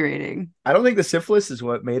deteriorating. I don't think the syphilis is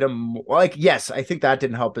what made him yes, I think that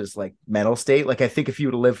didn't help his like mental state. Like I think if he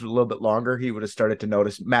would have lived a little bit longer, he would have started to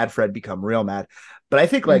notice Mad Fred become real mad. But I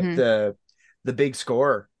think like the big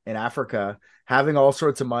score in Africa, having all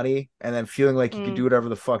sorts of money and then feeling like you can do whatever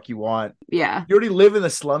the fuck you want. Yeah. You already live in the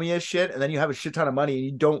slummiest shit, and then you have a shit ton of money and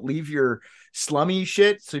you don't leave your slummy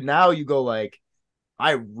shit. So now you go like,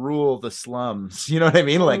 I rule the slums. You know what I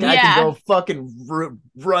mean? Like I can go fucking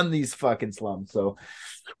run these fucking slums. So,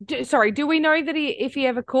 do we know that if he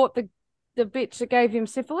ever caught the bitch that gave him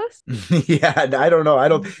syphilis? Yeah, I don't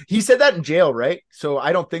know. He said that in jail, right? So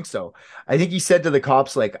I don't think so. I think he said to the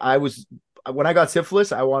cops, like, when I got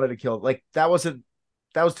syphilis, I wanted to kill. Like that was to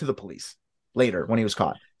the police later when he was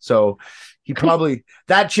caught. So he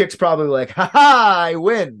that chick's probably like, ha ha, I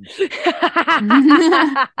win.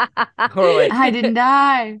 Or like, I didn't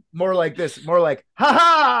die. More like this, more like,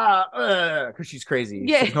 ha ha, because she's crazy.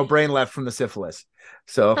 Yeah. She's no brain left from the syphilis.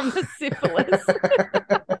 So From the syphilis.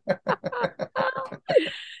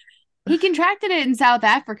 He contracted it in South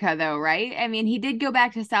Africa, though, right? I mean, he did go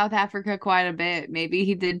back to South Africa quite a bit. Maybe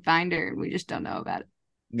he did find her, and we just don't know about it.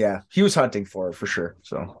 Yeah, he was hunting for her for sure.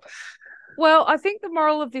 So, well, I think the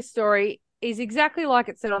moral of this story is exactly like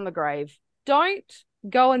it said on the grave. Don't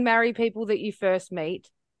go and marry people that you first meet.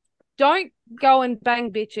 Don't go and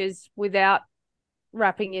bang bitches without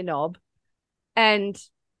wrapping your knob. And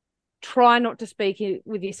try not to speak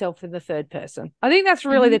with yourself in the third person. I think that's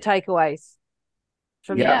really the takeaways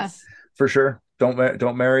from this. For sure.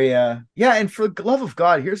 Don't marry. Yeah, and for the love of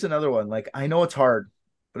God, here's another one. Like, I know it's hard,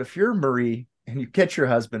 but if you're Marie and you catch your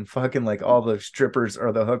husband fucking like all the strippers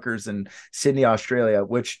or the hookers in Sydney, Australia,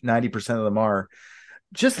 which 90% of them are,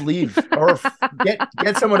 just leave or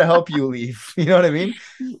get someone to help you leave. You know what I mean?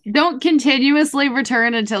 Don't continuously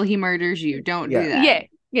return until he murders you. Don't do Yeah. that. Yeah.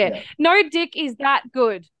 Yeah. No dick is that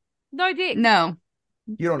good. No dick. No.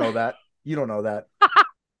 You don't know that. You don't know that.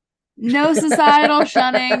 No societal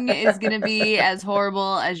shunning is going to be as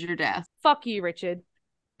horrible as your death. Fuck you, Richard.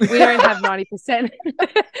 We don't have 90%.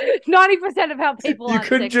 90% of how people You aren't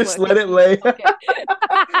couldn't sex just let it workers. lay. Okay.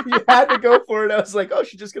 You had to go for it. I was like, oh,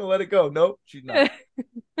 she's just gonna let it go. Nope, she's not.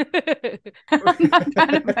 I'm not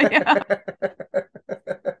gonna, but yeah.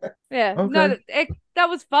 Yeah. Okay. No, that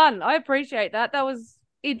was fun. I appreciate that. That was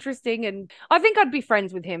interesting, and I think I'd be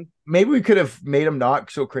friends with him. Maybe we could have made him not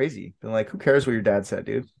so crazy. Been like, who cares what your dad said,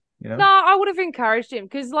 dude? You know? No, I would have encouraged him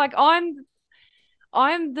because, like, I'm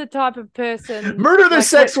the type of person. Murder the like,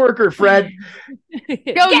 sex worker, Fred. Go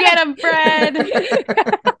get him, Fred.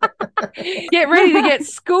 Get ready to get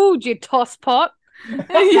schooled, you tosspot. You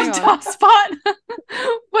Hang on. toss pot.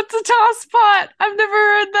 What's a toss pot? I've never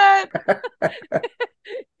heard that.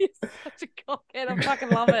 You're such a cockhead. I fucking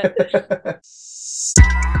love it.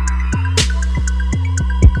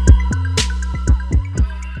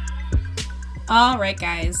 All right,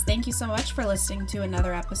 guys. Thank you so much for listening to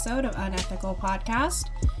another episode of Unethical Podcast.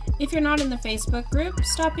 If you're not in the Facebook group,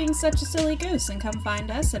 stop being such a silly goose and come find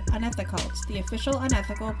us at Unethical, the official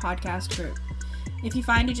Unethical podcast group. If you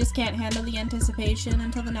find you just can't handle the anticipation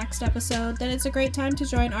until the next episode, then it's a great time to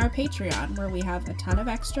join our Patreon, where we have a ton of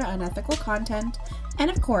extra unethical content,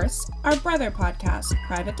 and of course, our brother podcast,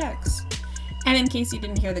 Private Dicks. And in case you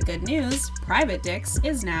didn't hear the good news, Private Dicks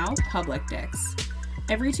is now Public Dicks.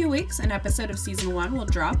 Every 2 weeks, an episode of Season 1 will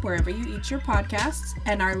drop wherever you eat your podcasts,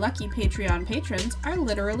 and our lucky Patreon patrons are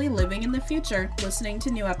literally living in the future, listening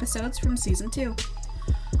to new episodes from Season 2.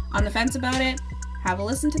 On the fence about it? Have a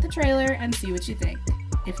listen to the trailer and see what you think.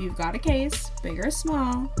 If you've got a case, big or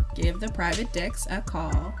small, give the Private Dicks a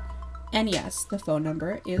call. And yes, the phone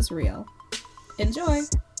number is real. Enjoy!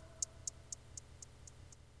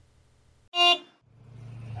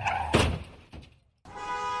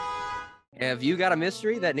 Have you got a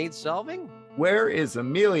mystery that needs solving? Where is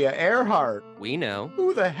Amelia Earhart? We know.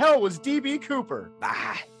 Who the hell was DB Cooper?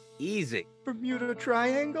 Ah, easy. Bermuda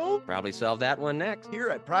Triangle? Probably solve that one next. Here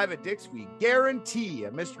at Private Dicks, we guarantee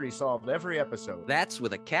a mystery solved every episode. That's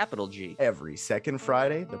with a capital G. Every second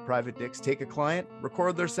Friday, the Private Dicks take a client,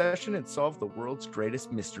 record their session, and solve the world's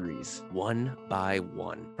greatest mysteries. One by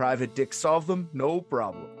one. Private Dicks solve them, no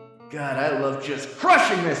problem. God, I love just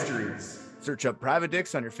crushing mysteries. Search up Private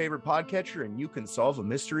Dicks on your favorite podcatcher, and you can solve a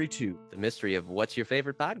mystery too. The mystery of what's your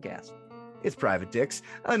favorite podcast? It's Private Dicks.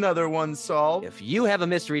 Another one solved. If you have a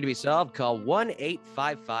mystery to be solved, call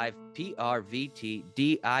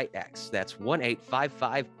 1-855-PRVT-DIX. That's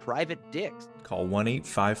 1-855-PRIVATE-DICKS. Call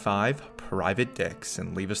 1-855-PRIVATE-DICKS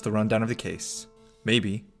and leave us the rundown of the case.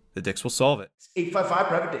 Maybe the Dicks will solve it. 855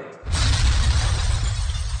 Private Dicks.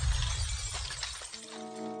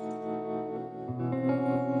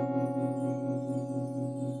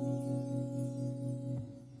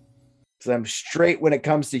 Because I'm straight when it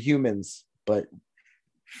comes to humans, but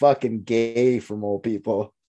fucking gay from old people.